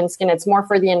to human skin. It's more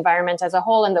for the environment as a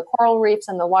whole and the coral reefs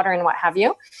and the water and what have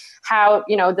you. How,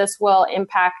 this will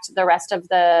impact the rest of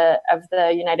the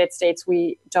United States,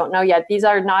 we don't know yet. These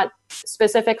are not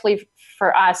specifically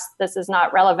for us. This is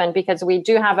not relevant because we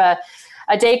do have a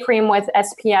day cream with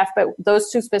SPF, but those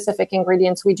 2 specific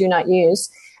ingredients we do not use.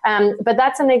 But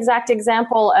that's an exact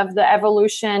example of the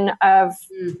evolution of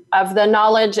the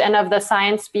knowledge and of the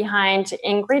science behind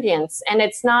ingredients. And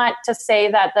it's not to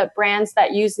say that the brands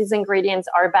that use these ingredients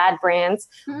are bad brands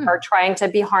or trying to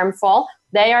be harmful.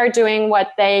 They are doing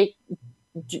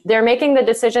they're making the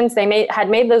decisions. They had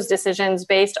made those decisions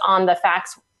based on the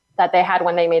facts that they had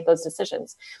when they made those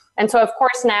decisions. And so, of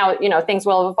course, now, things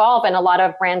will evolve and a lot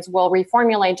of brands will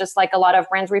reformulate, just like a lot of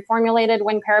brands reformulated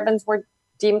when parabens were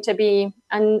deemed to be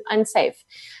unsafe.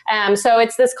 So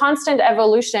it's this constant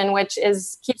evolution, which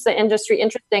keeps the industry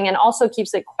interesting and also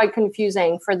keeps it quite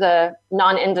confusing for the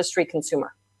non-industry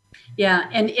consumer. Yeah,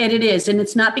 and it is. And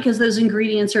it's not because those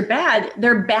ingredients are bad.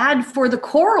 They're bad for the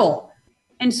coral.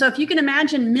 And so if you can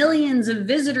imagine millions of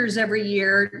visitors every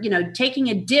year, taking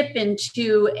a dip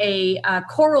into a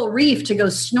coral reef to go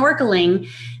snorkeling,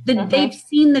 they've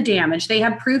seen the damage. They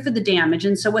have proof of the damage.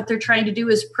 And so what they're trying to do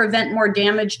is prevent more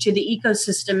damage to the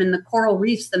ecosystem and the coral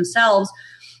reefs themselves.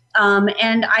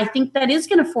 And I think that is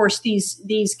going to force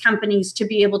these companies to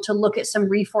be able to look at some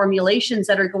reformulations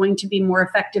that are going to be more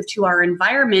effective to our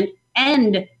environment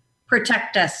and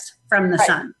protect us from the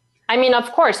sun. I mean,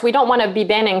 of course, we don't want to be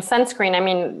banning sunscreen. I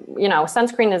mean,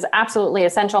 sunscreen is absolutely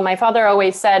essential. My father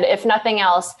always said, if nothing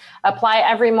else, apply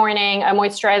every morning a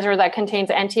moisturizer that contains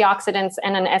antioxidants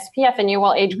and an SPF and you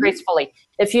will age gracefully.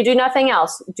 If you do nothing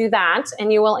else, do that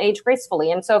and you will age gracefully.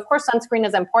 And so, of course, sunscreen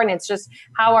is important. It's just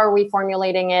how are we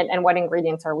formulating it and what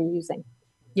ingredients are we using?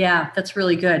 Yeah, that's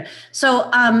really good. So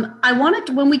I wanted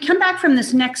to, when we come back from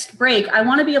this next break, I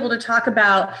want to be able to talk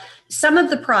about some of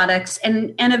the products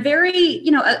and a very,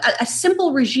 a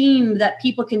simple regime that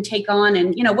people can take on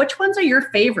and, which ones are your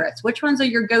favorites? Which ones are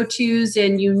your go-tos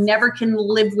and you never can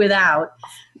live without?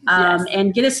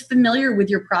 And get us familiar with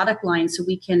your product line so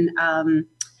we can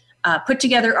put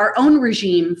together our own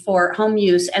regime for home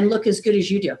use and look as good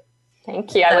as you do.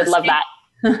 Thank you. I would love that.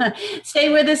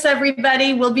 Stay with us,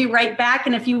 everybody. We'll be right back.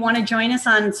 And if you want to join us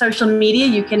on social media,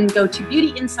 you can go to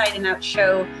Beauty Inside and Out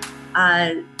Show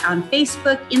on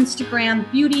Facebook, Instagram,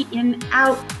 Beauty In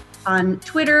Out on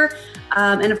Twitter.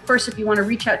 And of course, if you want to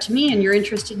reach out to me and you're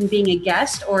interested in being a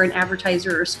guest or an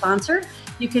advertiser or sponsor,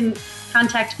 you can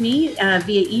contact me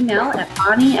via email at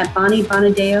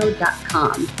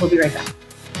bonnie@bonniebonadeo.com. We'll be right back.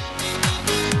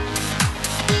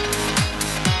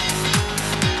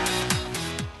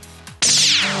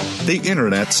 The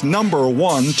Internet's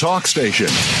 #1 talk station.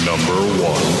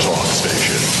 #1 talk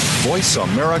station.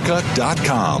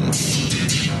 VoiceAmerica.com.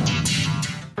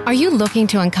 Are you looking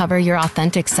to uncover your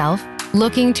authentic self?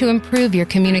 Looking to improve your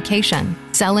communication,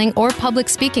 selling, or public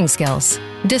speaking skills?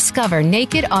 Discover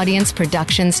Naked Audience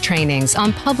Productions trainings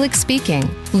on public speaking,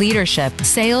 leadership,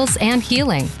 sales, and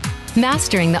healing.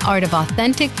 Mastering the art of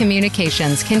authentic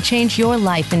communications can change your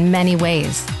life in many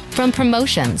ways. From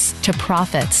promotions to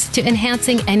profits to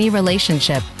enhancing any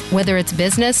relationship, whether it's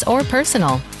business or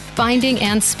personal, finding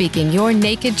and speaking your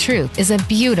naked truth is a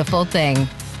beautiful thing.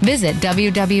 Visit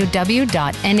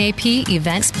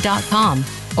www.napevents.com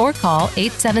or call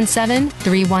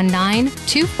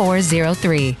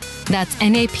 877-319-2403. That's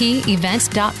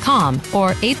napevents.com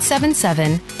or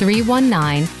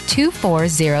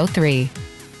 877-319-2403.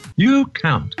 You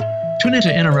count. Tune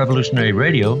into Inner Revolutionary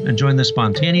Radio and join the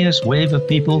spontaneous wave of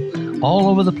people all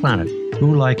over the planet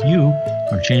who, like you,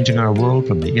 are changing our world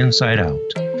from the inside out.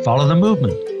 Follow the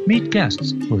movement. Meet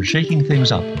guests who are shaking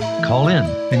things up. Call in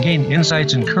and gain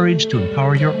insights and courage to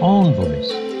empower your own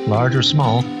voice. Large or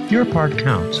small, your part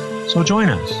counts. So join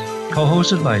us.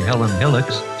 Co-hosted by Helen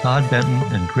Hillocks, Todd Benton,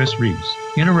 and Chris Reeves.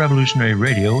 Inner Revolutionary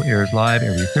Radio airs live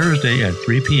every Thursday at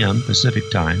 3 p.m. Pacific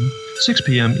Time, 6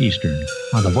 p.m. Eastern,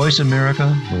 on the Voice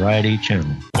America Variety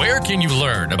Channel. Where can you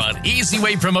learn about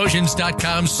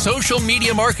EasyWayPromotions.com's social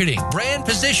media marketing, brand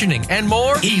positioning, and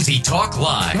more? Easy Talk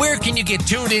Live. Where can you get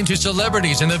tuned into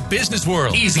celebrities in the business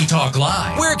world? Easy Talk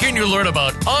Live. Where can you learn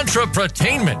about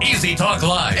entrepreneur-tainment? Easy Talk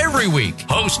Live. Every week,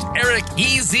 host Eric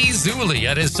E.Z. Zuli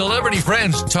and his celebrity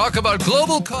friends talk about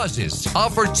global causes,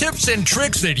 offer tips and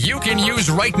tricks that you can use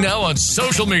right now on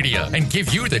social media, and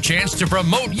give you the chance to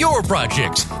promote your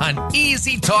projects on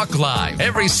Easy Talk Live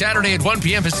every Saturday at 1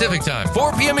 p.m. Pacific Time,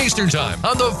 4 p.m. Eastern Time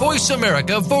on the Voice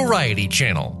America Variety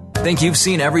Channel. Think you've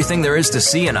seen everything there is to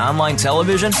see in online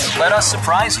television? Let us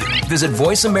surprise you. Visit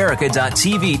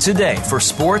voiceamerica.tv today for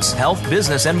sports, health,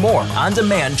 business, and more on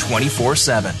demand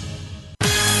 24/7.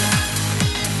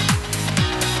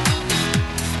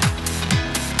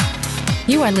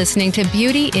 You are listening to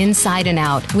Beauty Inside and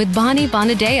Out with Bonnie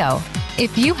Bonadeo.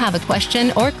 If you have a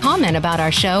question or comment about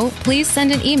our show, please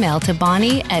send an email to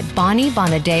Bonnie at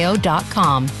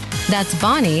BonnieBonadeo.com. That's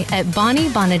Bonnie at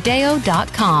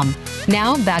BonnieBonadeo.com.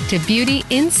 Now back to Beauty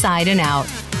Inside and Out.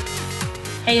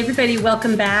 Hey everybody,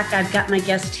 welcome back. I've got my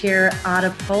guest here,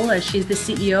 Ada Pola. She's the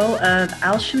CEO of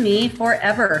Alchemy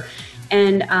Forever.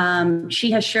 And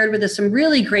she has shared with us some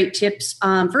really great tips,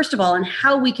 first of all, on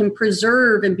how we can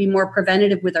preserve and be more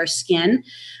preventative with our skin.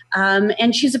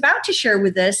 And she's about to share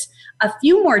with us a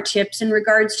few more tips in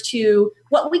regards to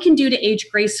what we can do to age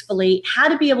gracefully, how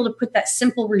to be able to put that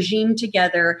simple regime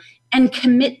together and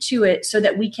commit to it so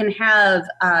that we can have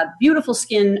beautiful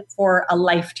skin for a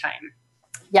lifetime.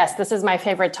 Yes, this is my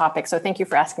favorite topic, so thank you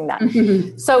for asking that.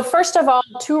 So first of all,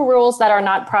 2 rules that are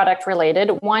not product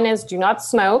related. 1 is do not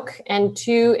smoke, and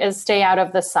 2 is stay out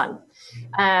of the sun.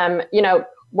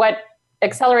 What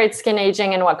accelerates skin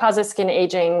aging and what causes skin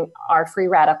aging are free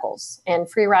radicals. And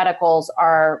free radicals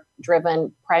are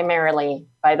driven primarily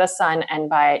by the sun and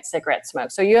by cigarette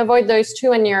smoke. So you avoid those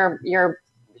 2 and you're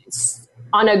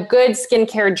on a good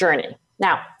skincare journey.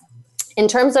 Now, in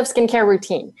terms of skincare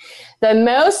routine, the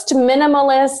most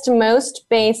minimalist, most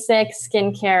basic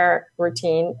skincare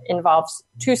routine involves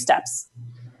 2 steps.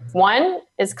 1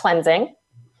 is cleansing.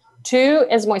 2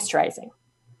 is moisturizing.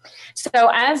 So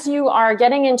as you are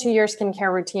getting into your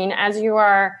skincare routine, as you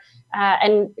are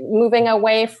and moving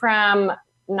away from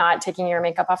not taking your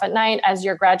makeup off at night, as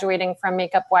you're graduating from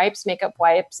makeup wipes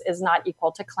is not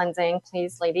equal to cleansing,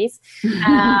 please, ladies.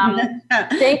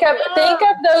 Think of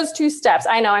those 2 steps.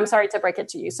 I know, I'm sorry to break it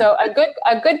to you. So a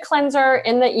good cleanser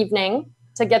in the evening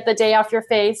to get the day off your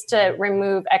face, to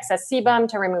remove excess sebum,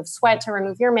 to remove sweat, to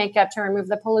remove your makeup, to remove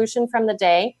the pollution from the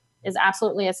day is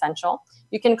absolutely essential.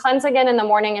 You can cleanse again in the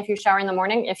morning if you shower in the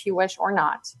morning, if you wish or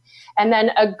not. And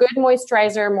then a good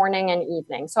moisturizer morning and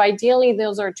evening. So ideally,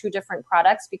 those are 2 different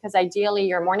products because ideally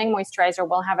your morning moisturizer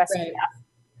will have SPF. Right.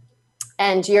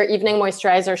 And your evening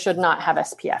moisturizer should not have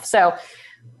SPF. So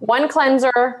 1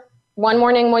 cleanser, 1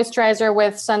 morning moisturizer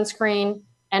with sunscreen,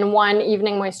 and 1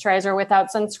 evening moisturizer without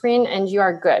sunscreen, and you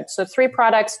are good. So 3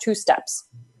 products, 2 steps.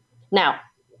 Now,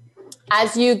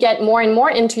 as you get more and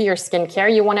more into your skincare,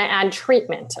 you want to add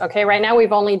treatment. Okay, right now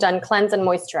we've only done cleanse and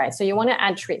moisturize. So you want to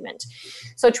add treatment.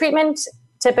 So treatment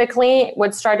typically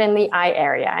would start in the eye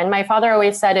area. And my father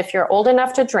always said, if you're old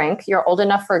enough to drink, you're old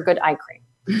enough for a good eye cream.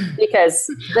 Because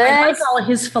I like all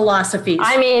his philosophies.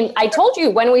 I mean, I told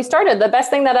you when we started, the best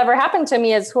thing that ever happened to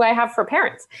me is who I have for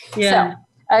parents. Yeah. So,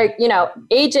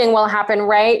 aging will happen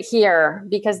right here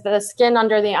because the skin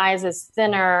under the eyes is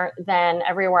thinner than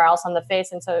everywhere else on the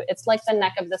face. And so it's like the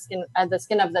neck of the skin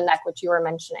of the neck, which you were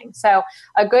mentioning. So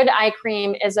a good eye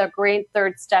cream is a great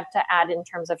 3rd step to add in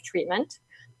terms of treatment.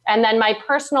 And then my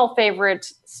personal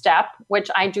favorite step, which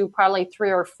I do probably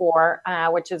 3 or 4,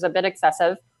 which is a bit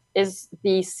excessive, is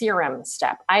the serum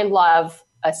step. I love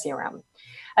a serum.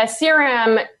 A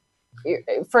serum,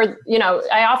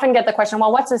 I often get the question,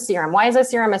 well, what's a serum? Why is a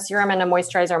serum and a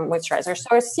moisturizer?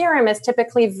 So a serum is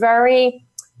typically very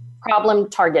problem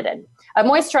targeted. A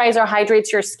moisturizer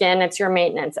hydrates your skin. It's your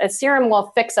maintenance. A serum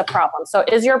will fix a problem. So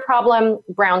is your problem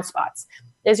brown spots?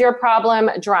 Is your problem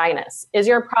dryness? Is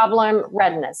your problem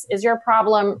redness? Is your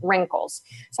problem wrinkles?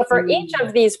 So for each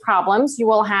of these problems, you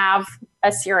will have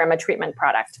a serum, a treatment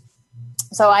product.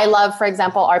 So I love, for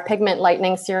example, our Pigment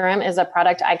Lightening Serum is a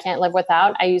product I can't live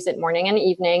without. I use it morning and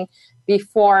evening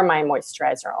before my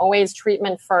moisturizer. Always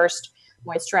treatment first,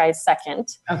 moisturize second.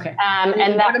 Okay.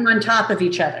 And put them on top of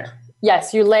each other.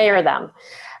 Yes, you layer them.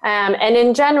 And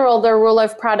in general, the rule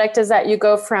of product is that you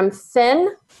go from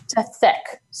thin to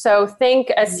thick. So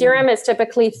think a serum is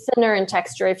typically thinner in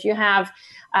texture. If you have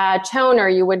a toner,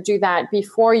 you would do that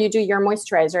before you do your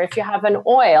moisturizer. If you have an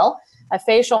oil, a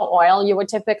facial oil, you would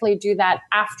typically do that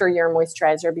after your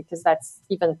moisturizer because that's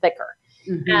even thicker.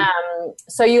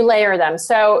 So you layer them.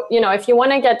 So, if you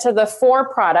want to get to the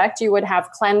 4 product, you would have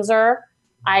cleanser,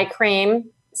 eye cream,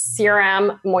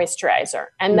 serum, moisturizer.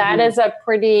 And that is a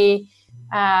pretty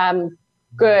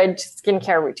good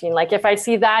skincare routine. Like if I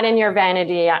see that in your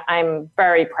vanity, I'm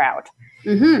very proud.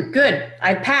 Good.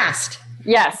 I passed.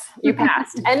 Yes, you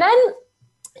passed. And then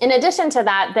in addition to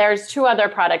that, there's 2 other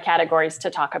product categories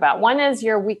to talk about. One is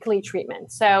your weekly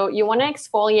treatment. So you want to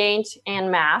exfoliate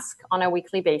and mask on a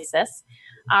weekly basis.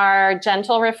 Our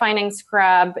Gentle Refining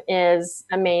Scrub is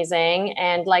amazing.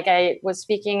 And like I was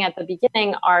speaking at the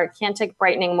beginning, our Cantic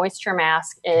Brightening Moisture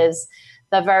Mask is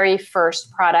the very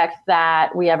first product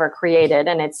that we ever created.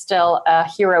 And it's still a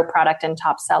hero product and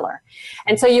top seller.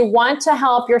 And so you want to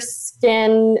help your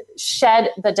skin shed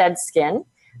the dead skin.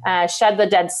 Shed the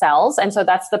dead cells. And so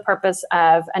that's the purpose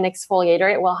of an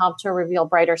exfoliator. It will help to reveal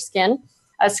brighter skin.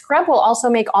 A scrub will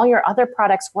also make all your other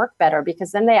products work better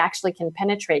because then they actually can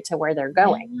penetrate to where they're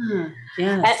going.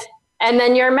 Yes. And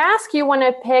then your mask, you want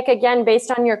to pick, again,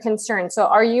 based on your concern. So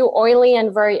are you oily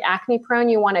and very acne prone?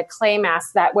 You want a clay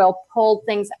mask that will pull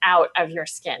things out of your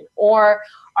skin. Or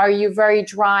are you very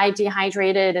dry,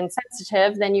 dehydrated, and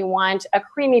sensitive? Then you want a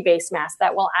creamy base mask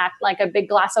that will act like a big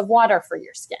glass of water for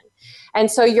your skin. And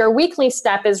so your weekly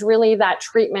step is really that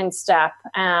treatment step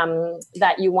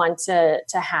that you want to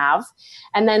have.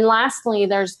 And then lastly,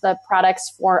 there's the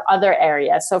products for other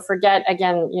areas. So forget,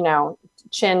 again,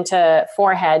 chin to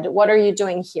forehead. What are you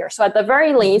doing here? So at the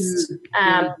very least,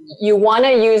 you want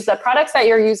to use the products that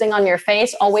you're using on your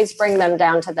face, always bring them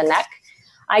down to the neck.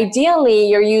 Ideally,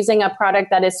 you're using a product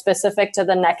that is specific to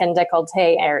the neck and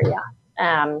décolleté area.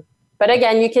 But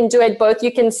again, you can do it both.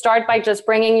 You can start by just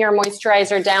bringing your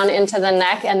moisturizer down into the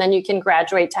neck, and then you can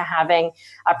graduate to having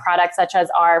a product such as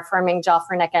our Firming Gel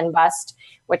for Neck and Bust,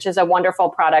 which is a wonderful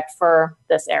product for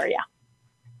this area.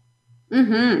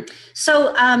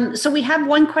 So we have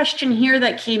one question here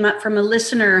that came up from a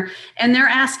listener, and they're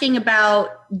asking about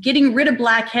getting rid of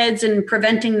blackheads and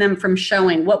preventing them from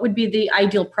showing. What would be the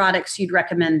ideal products you'd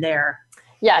recommend there?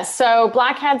 Yes. So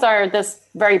blackheads are this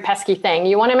very pesky thing.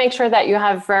 You want to make sure that you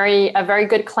have a very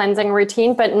good cleansing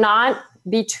routine, but not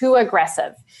be too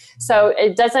aggressive. So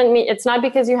it's not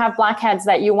because you have blackheads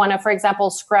that you want to, for example,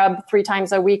 scrub 3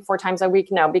 times a week, 4 times a week.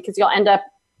 No, because you'll end up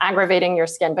aggravating your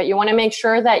skin. But you want to make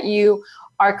sure that you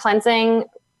are cleansing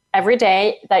every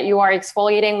day, that you are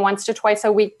exfoliating once to twice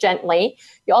a week gently.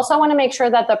 You also want to make sure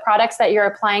that the products that you're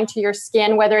applying to your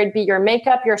skin, whether it be your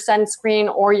makeup, your sunscreen,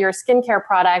 or your skincare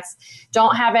products,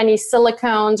 don't have any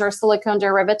silicones or silicone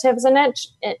derivatives in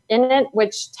it,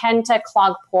 which tend to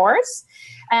clog pores.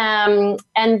 And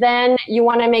then you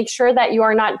want to make sure that you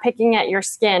are not picking at your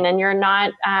skin and you're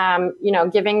not,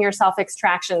 giving yourself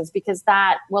extractions, because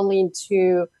that will lead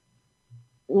to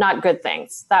not good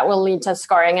things. That will lead to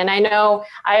scarring. And I know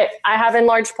I have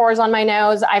enlarged pores on my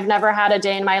nose. I've never had a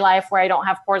day in my life where I don't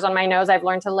have pores on my nose. I've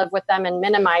learned to live with them and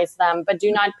minimize them, but do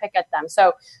not pick at them.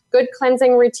 So good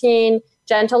cleansing routine,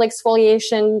 gentle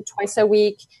exfoliation twice a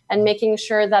week, and making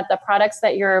sure that the products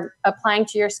that you're applying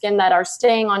to your skin that are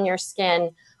staying on your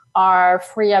skin are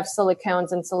free of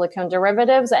silicones and silicone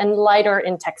derivatives and lighter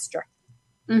in texture.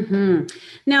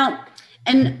 Now,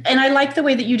 and I like the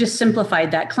way that you just simplified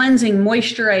that: cleansing,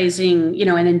 moisturizing,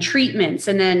 and then treatments,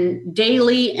 and then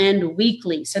daily and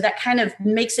weekly. So that kind of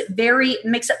makes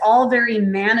it all very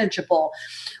manageable.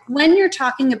 When you're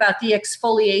talking about the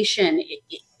exfoliation,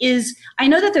 I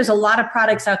know that there's a lot of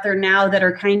products out there now that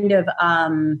are kind of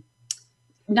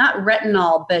not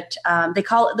retinol, but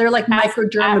they're like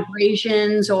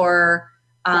microdermabrasions or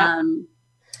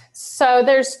So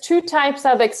there's 2 types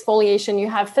of exfoliation. You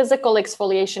have physical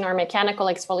exfoliation or mechanical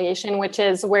exfoliation, which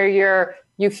is where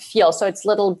you feel. So it's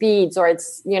little beads, or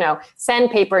it's,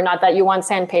 sandpaper, not that you want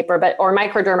sandpaper, or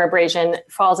microdermabrasion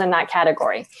falls in that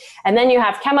category. And then you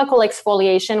have chemical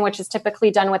exfoliation, which is typically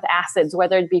done with acids,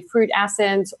 whether it be fruit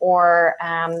acids or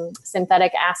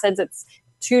synthetic acids. It's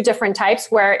two different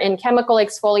types, where in chemical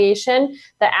exfoliation,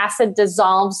 the acid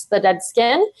dissolves the dead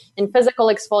skin. In physical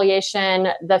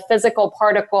exfoliation, the physical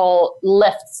particle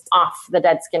lifts off the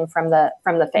dead skin from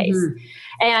the face.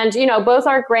 And, both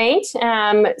are great.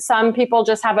 Some people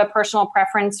just have a personal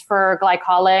preference for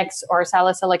glycolics or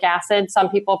salicylic acid. Some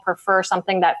people prefer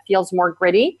something that feels more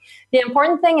gritty. The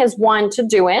important thing is, one, to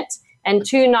do it, and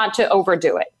two, not to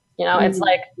overdo it. It's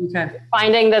like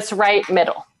finding this right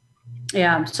middle.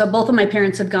 Yeah. So both of my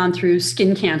parents have gone through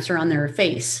skin cancer on their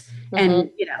face and,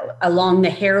 along the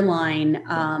hairline,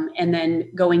 and then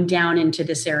going down into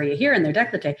this area here in their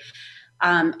décolleté.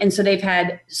 And so they've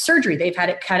had surgery. They've had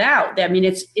it cut out. I mean,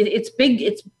 it's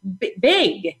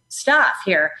big stuff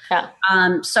here.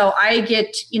 Yeah. So I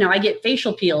get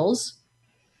facial peels,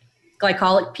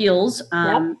 glycolic peels,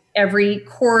 every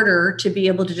quarter to be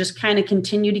able to just kind of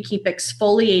continue to keep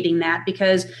exfoliating that,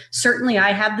 because certainly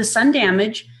I have the sun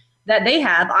damage that they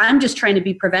have. I'm just trying to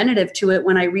be preventative to it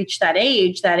when I reach that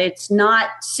age, that it's not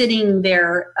sitting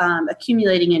there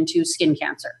accumulating into skin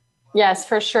cancer. Yes,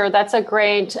 for sure. That's a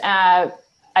great,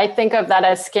 I think of that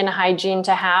as skin hygiene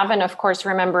to have. And of course,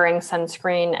 remembering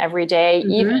sunscreen every day,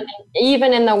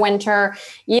 even in the winter,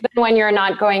 even when you're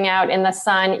not going out in the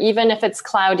sun, even if it's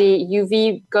cloudy,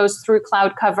 UV goes through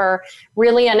cloud cover,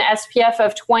 really an SPF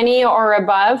of 20 or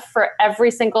above for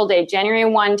every single day, January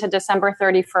 1 to December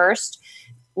 31st,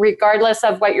 regardless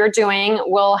of what you're doing,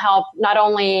 will help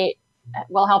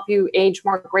you age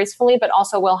more gracefully, but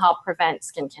also will help prevent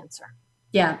skin cancer.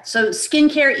 Yeah. So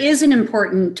skincare is an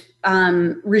important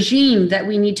regime that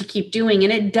we need to keep doing.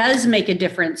 And it does make a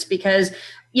difference because,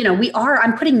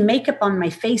 I'm putting makeup on my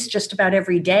face just about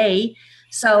every day.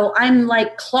 So I'm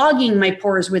like clogging my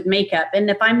pores with makeup. And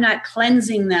if I'm not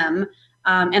cleansing them,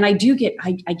 and I get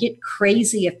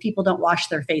crazy if people don't wash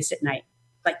their face at night.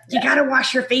 Like, you got to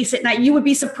wash your face at night. You would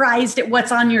be surprised at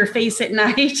what's on your face at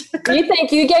night. You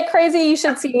think you get crazy? You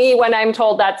should see me when I'm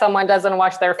told that someone doesn't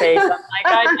wash their face. I'm like,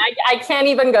 I can't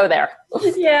even go there.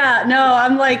 Yeah, no,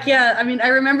 I'm like, yeah. I mean, I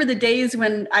remember the days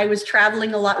when I was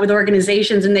traveling a lot with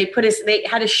organizations and they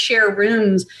had to share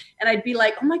rooms, and I'd be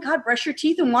like, oh my God, brush your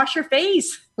teeth and wash your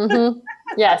face.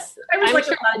 Yes. I was like,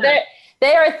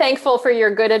 they are thankful for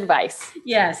your good advice.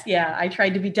 Yes. Yeah. I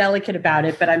tried to be delicate about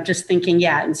it, but I'm just thinking,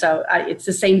 yeah. And so it's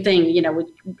the same thing,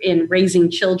 in raising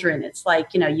children. It's like,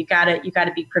 you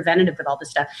gotta be preventative with all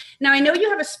this stuff. Now, I know you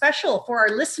have a special for our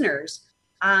listeners,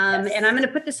 and I'm going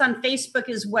to put this on Facebook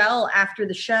as well after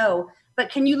the show, but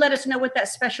can you let us know what that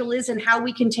special is and how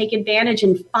we can take advantage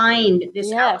and find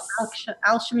this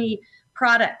Alchemy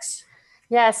products?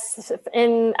 Yes,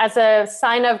 as a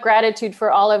sign of gratitude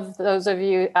for all of those of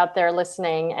you out there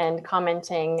listening and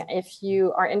commenting, if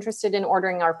you are interested in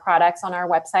ordering our products on our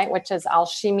website, which is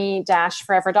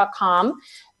alchemy-forever.com,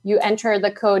 you enter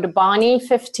the code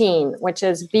Bonnie15, which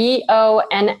is BONNIE,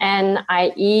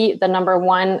 the number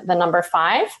 1, the number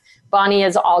 5. Bonnie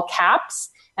is all caps,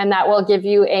 and that will give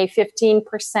you a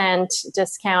 15%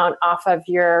 discount off of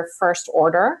your first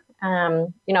order.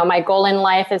 My goal in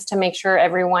life is to make sure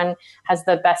everyone has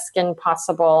the best skin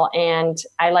possible. And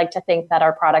I like to think that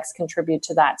our products contribute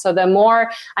to that. So the more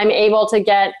I'm able to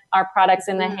get our products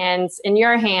in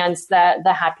your hands,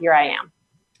 the happier I am.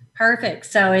 Perfect.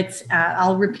 So it's,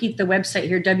 I'll repeat the website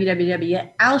here,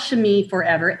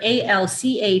 www.alchemyforever,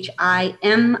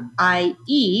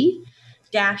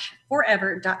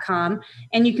 ALCHIMIE-forever.com.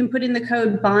 And you can put in the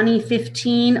code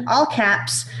Bonnie15, all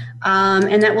caps,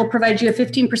 and that will provide you a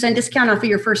 15% discount off of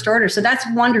your first order. So that's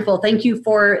wonderful. Thank you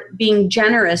for being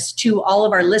generous to all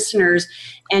of our listeners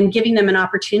and giving them an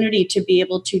opportunity to be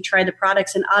able to try the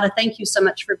products. And Ada, thank you so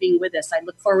much for being with us. I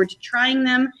look forward to trying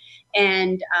them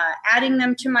and adding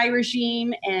them to my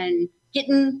regime and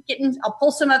getting, I'll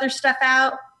pull some other stuff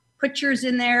out, put yours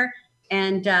in there,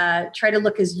 and try to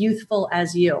look as youthful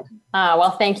as you.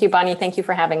 Well, thank you, Bonnie. Thank you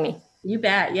for having me. You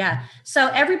bet. Yeah. So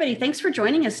everybody, thanks for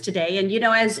joining us today. And,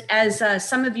 as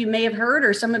some of you may have heard,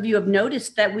 or some of you have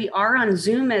noticed, that we are on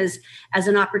Zoom as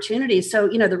an opportunity. So,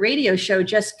 the radio show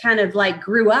just kind of like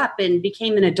grew up and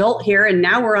became an adult here. And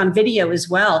now we're on video as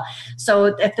well. So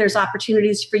if there's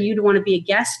opportunities for you to want to be a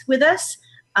guest with us,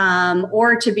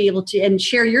 or to be able to and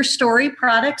share your story,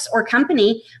 products, or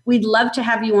company, we'd love to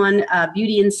have you on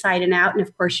Beauty Inside and Out. And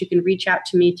of course, you can reach out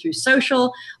to me through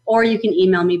social, or you can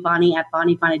email me,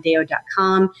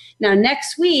 Bonnie@BonnieBonadeo.com. Now,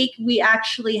 next week, we have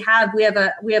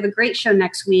a great show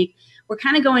next week. We're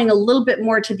kind of going a little bit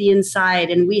more to the inside,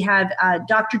 and we have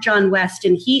Dr. John West,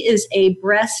 and he is a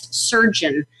breast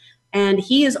surgeon. And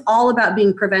he is all about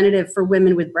being preventative for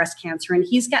women with breast cancer. And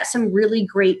he's got some really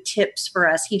great tips for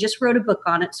us. He just wrote a book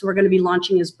on it, so we're going to be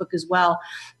launching his book as well.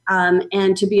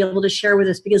 and to be able to share with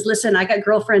us. Because listen, I got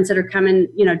girlfriends that are coming,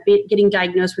 getting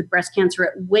diagnosed with breast cancer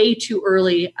at way too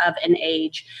early of an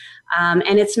age.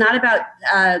 And it's not about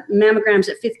mammograms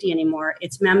at 50 anymore.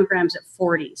 It's mammograms at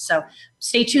 40. So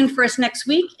stay tuned for us next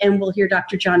week, and we'll hear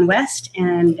Dr. John West,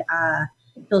 and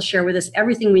he'll share with us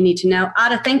everything we need to know.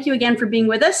 Ada, thank you again for being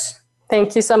with us.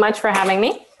 Thank you so much for having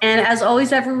me. And as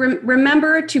always,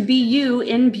 remember to be you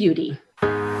in beauty.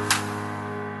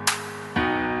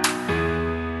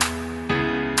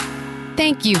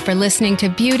 Thank you for listening to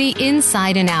Beauty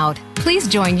Inside and Out. Please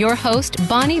join your host,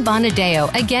 Bonnie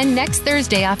Bonadeo, again next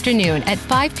Thursday afternoon at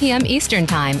 5 p.m. Eastern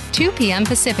Time, 2 p.m.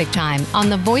 Pacific Time on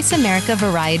the Voice America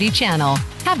Variety Channel.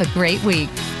 Have a great week.